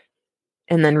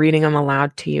 and then reading them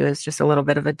aloud to you is just a little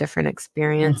bit of a different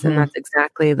experience. And that's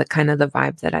exactly the kind of the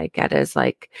vibe that I get, is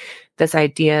like this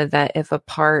idea that if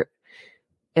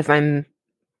I'm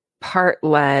part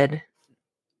led,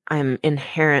 I'm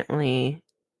inherently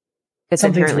it's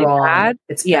Something's inherently wrong. bad.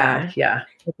 It's Yeah. bad. Yeah.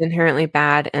 It's inherently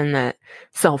bad, and that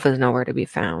self is nowhere to be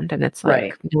found. And it's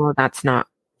like, no, that's not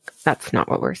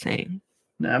what we're saying.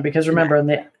 No, because remember,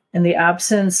 in the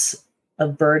absence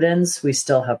of burdens, we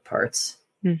still have parts.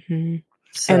 Mm-hmm.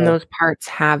 So, and those parts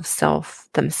have self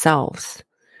themselves.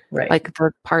 Right. Like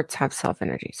the parts have self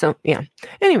energy. So yeah.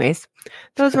 Anyways,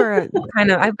 those were kind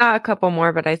of, I've got a couple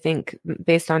more, but I think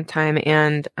based on time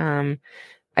and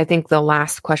I think the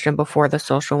last question before the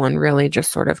social one really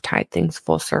just sort of tied things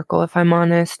full circle, if I'm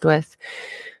honest, with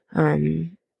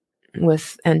ending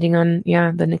on,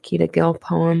 the Nikita Gill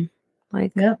poem.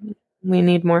 Like, we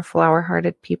need more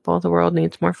flower-hearted people. The world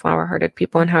needs more flower-hearted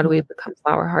people. And how do we become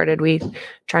flower-hearted? We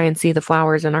try and see the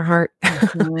flowers in our heart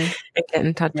and get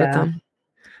in touch with them.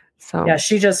 So yeah,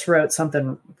 she just wrote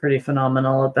something pretty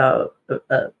phenomenal about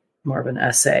more of an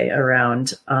essay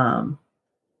around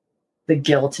the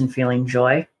guilt and feeling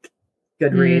joy.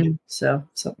 Good read. So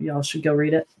y'all should go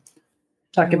read it.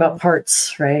 Talk about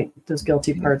parts, right? Those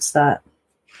guilty parts that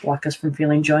block us from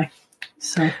feeling joy.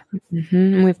 So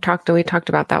we talked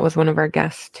about that with one of our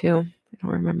guests too. I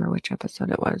don't remember which episode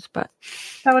it was, but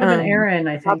that would have been Erin,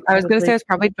 I think. I was going to say it's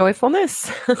probably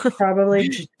joyfulness.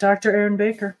 Probably Dr. Erin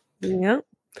Baker. Yeah.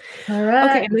 All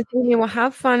right. Okay, you will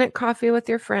have fun at coffee with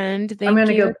your friend. I'm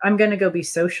gonna go be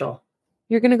social.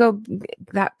 You're gonna go.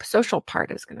 That social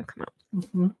part is gonna come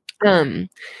out.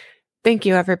 Thank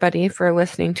you everybody for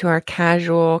listening to our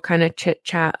casual kind of chit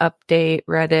chat update,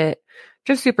 Reddit,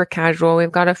 just super casual.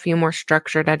 We've got a few more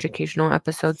structured educational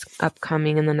episodes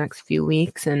upcoming in the next few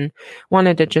weeks, and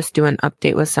wanted to just do an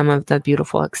update with some of the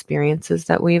beautiful experiences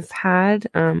that we've had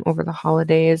over the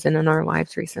holidays and in our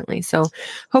lives recently. So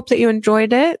hope that you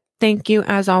enjoyed it. Thank you,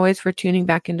 as always, for tuning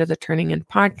back into the Turning In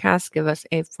podcast. Give us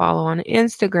a follow on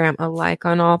Instagram, a like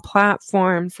on all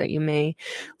platforms that you may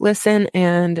listen,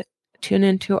 and tune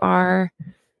into our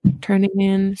Turning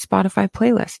In Spotify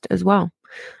playlist as well.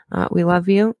 We love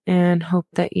you and hope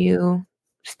that you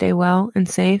stay well and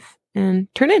safe and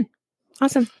turn in.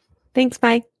 Awesome. Thanks.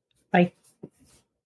 Bye. Bye.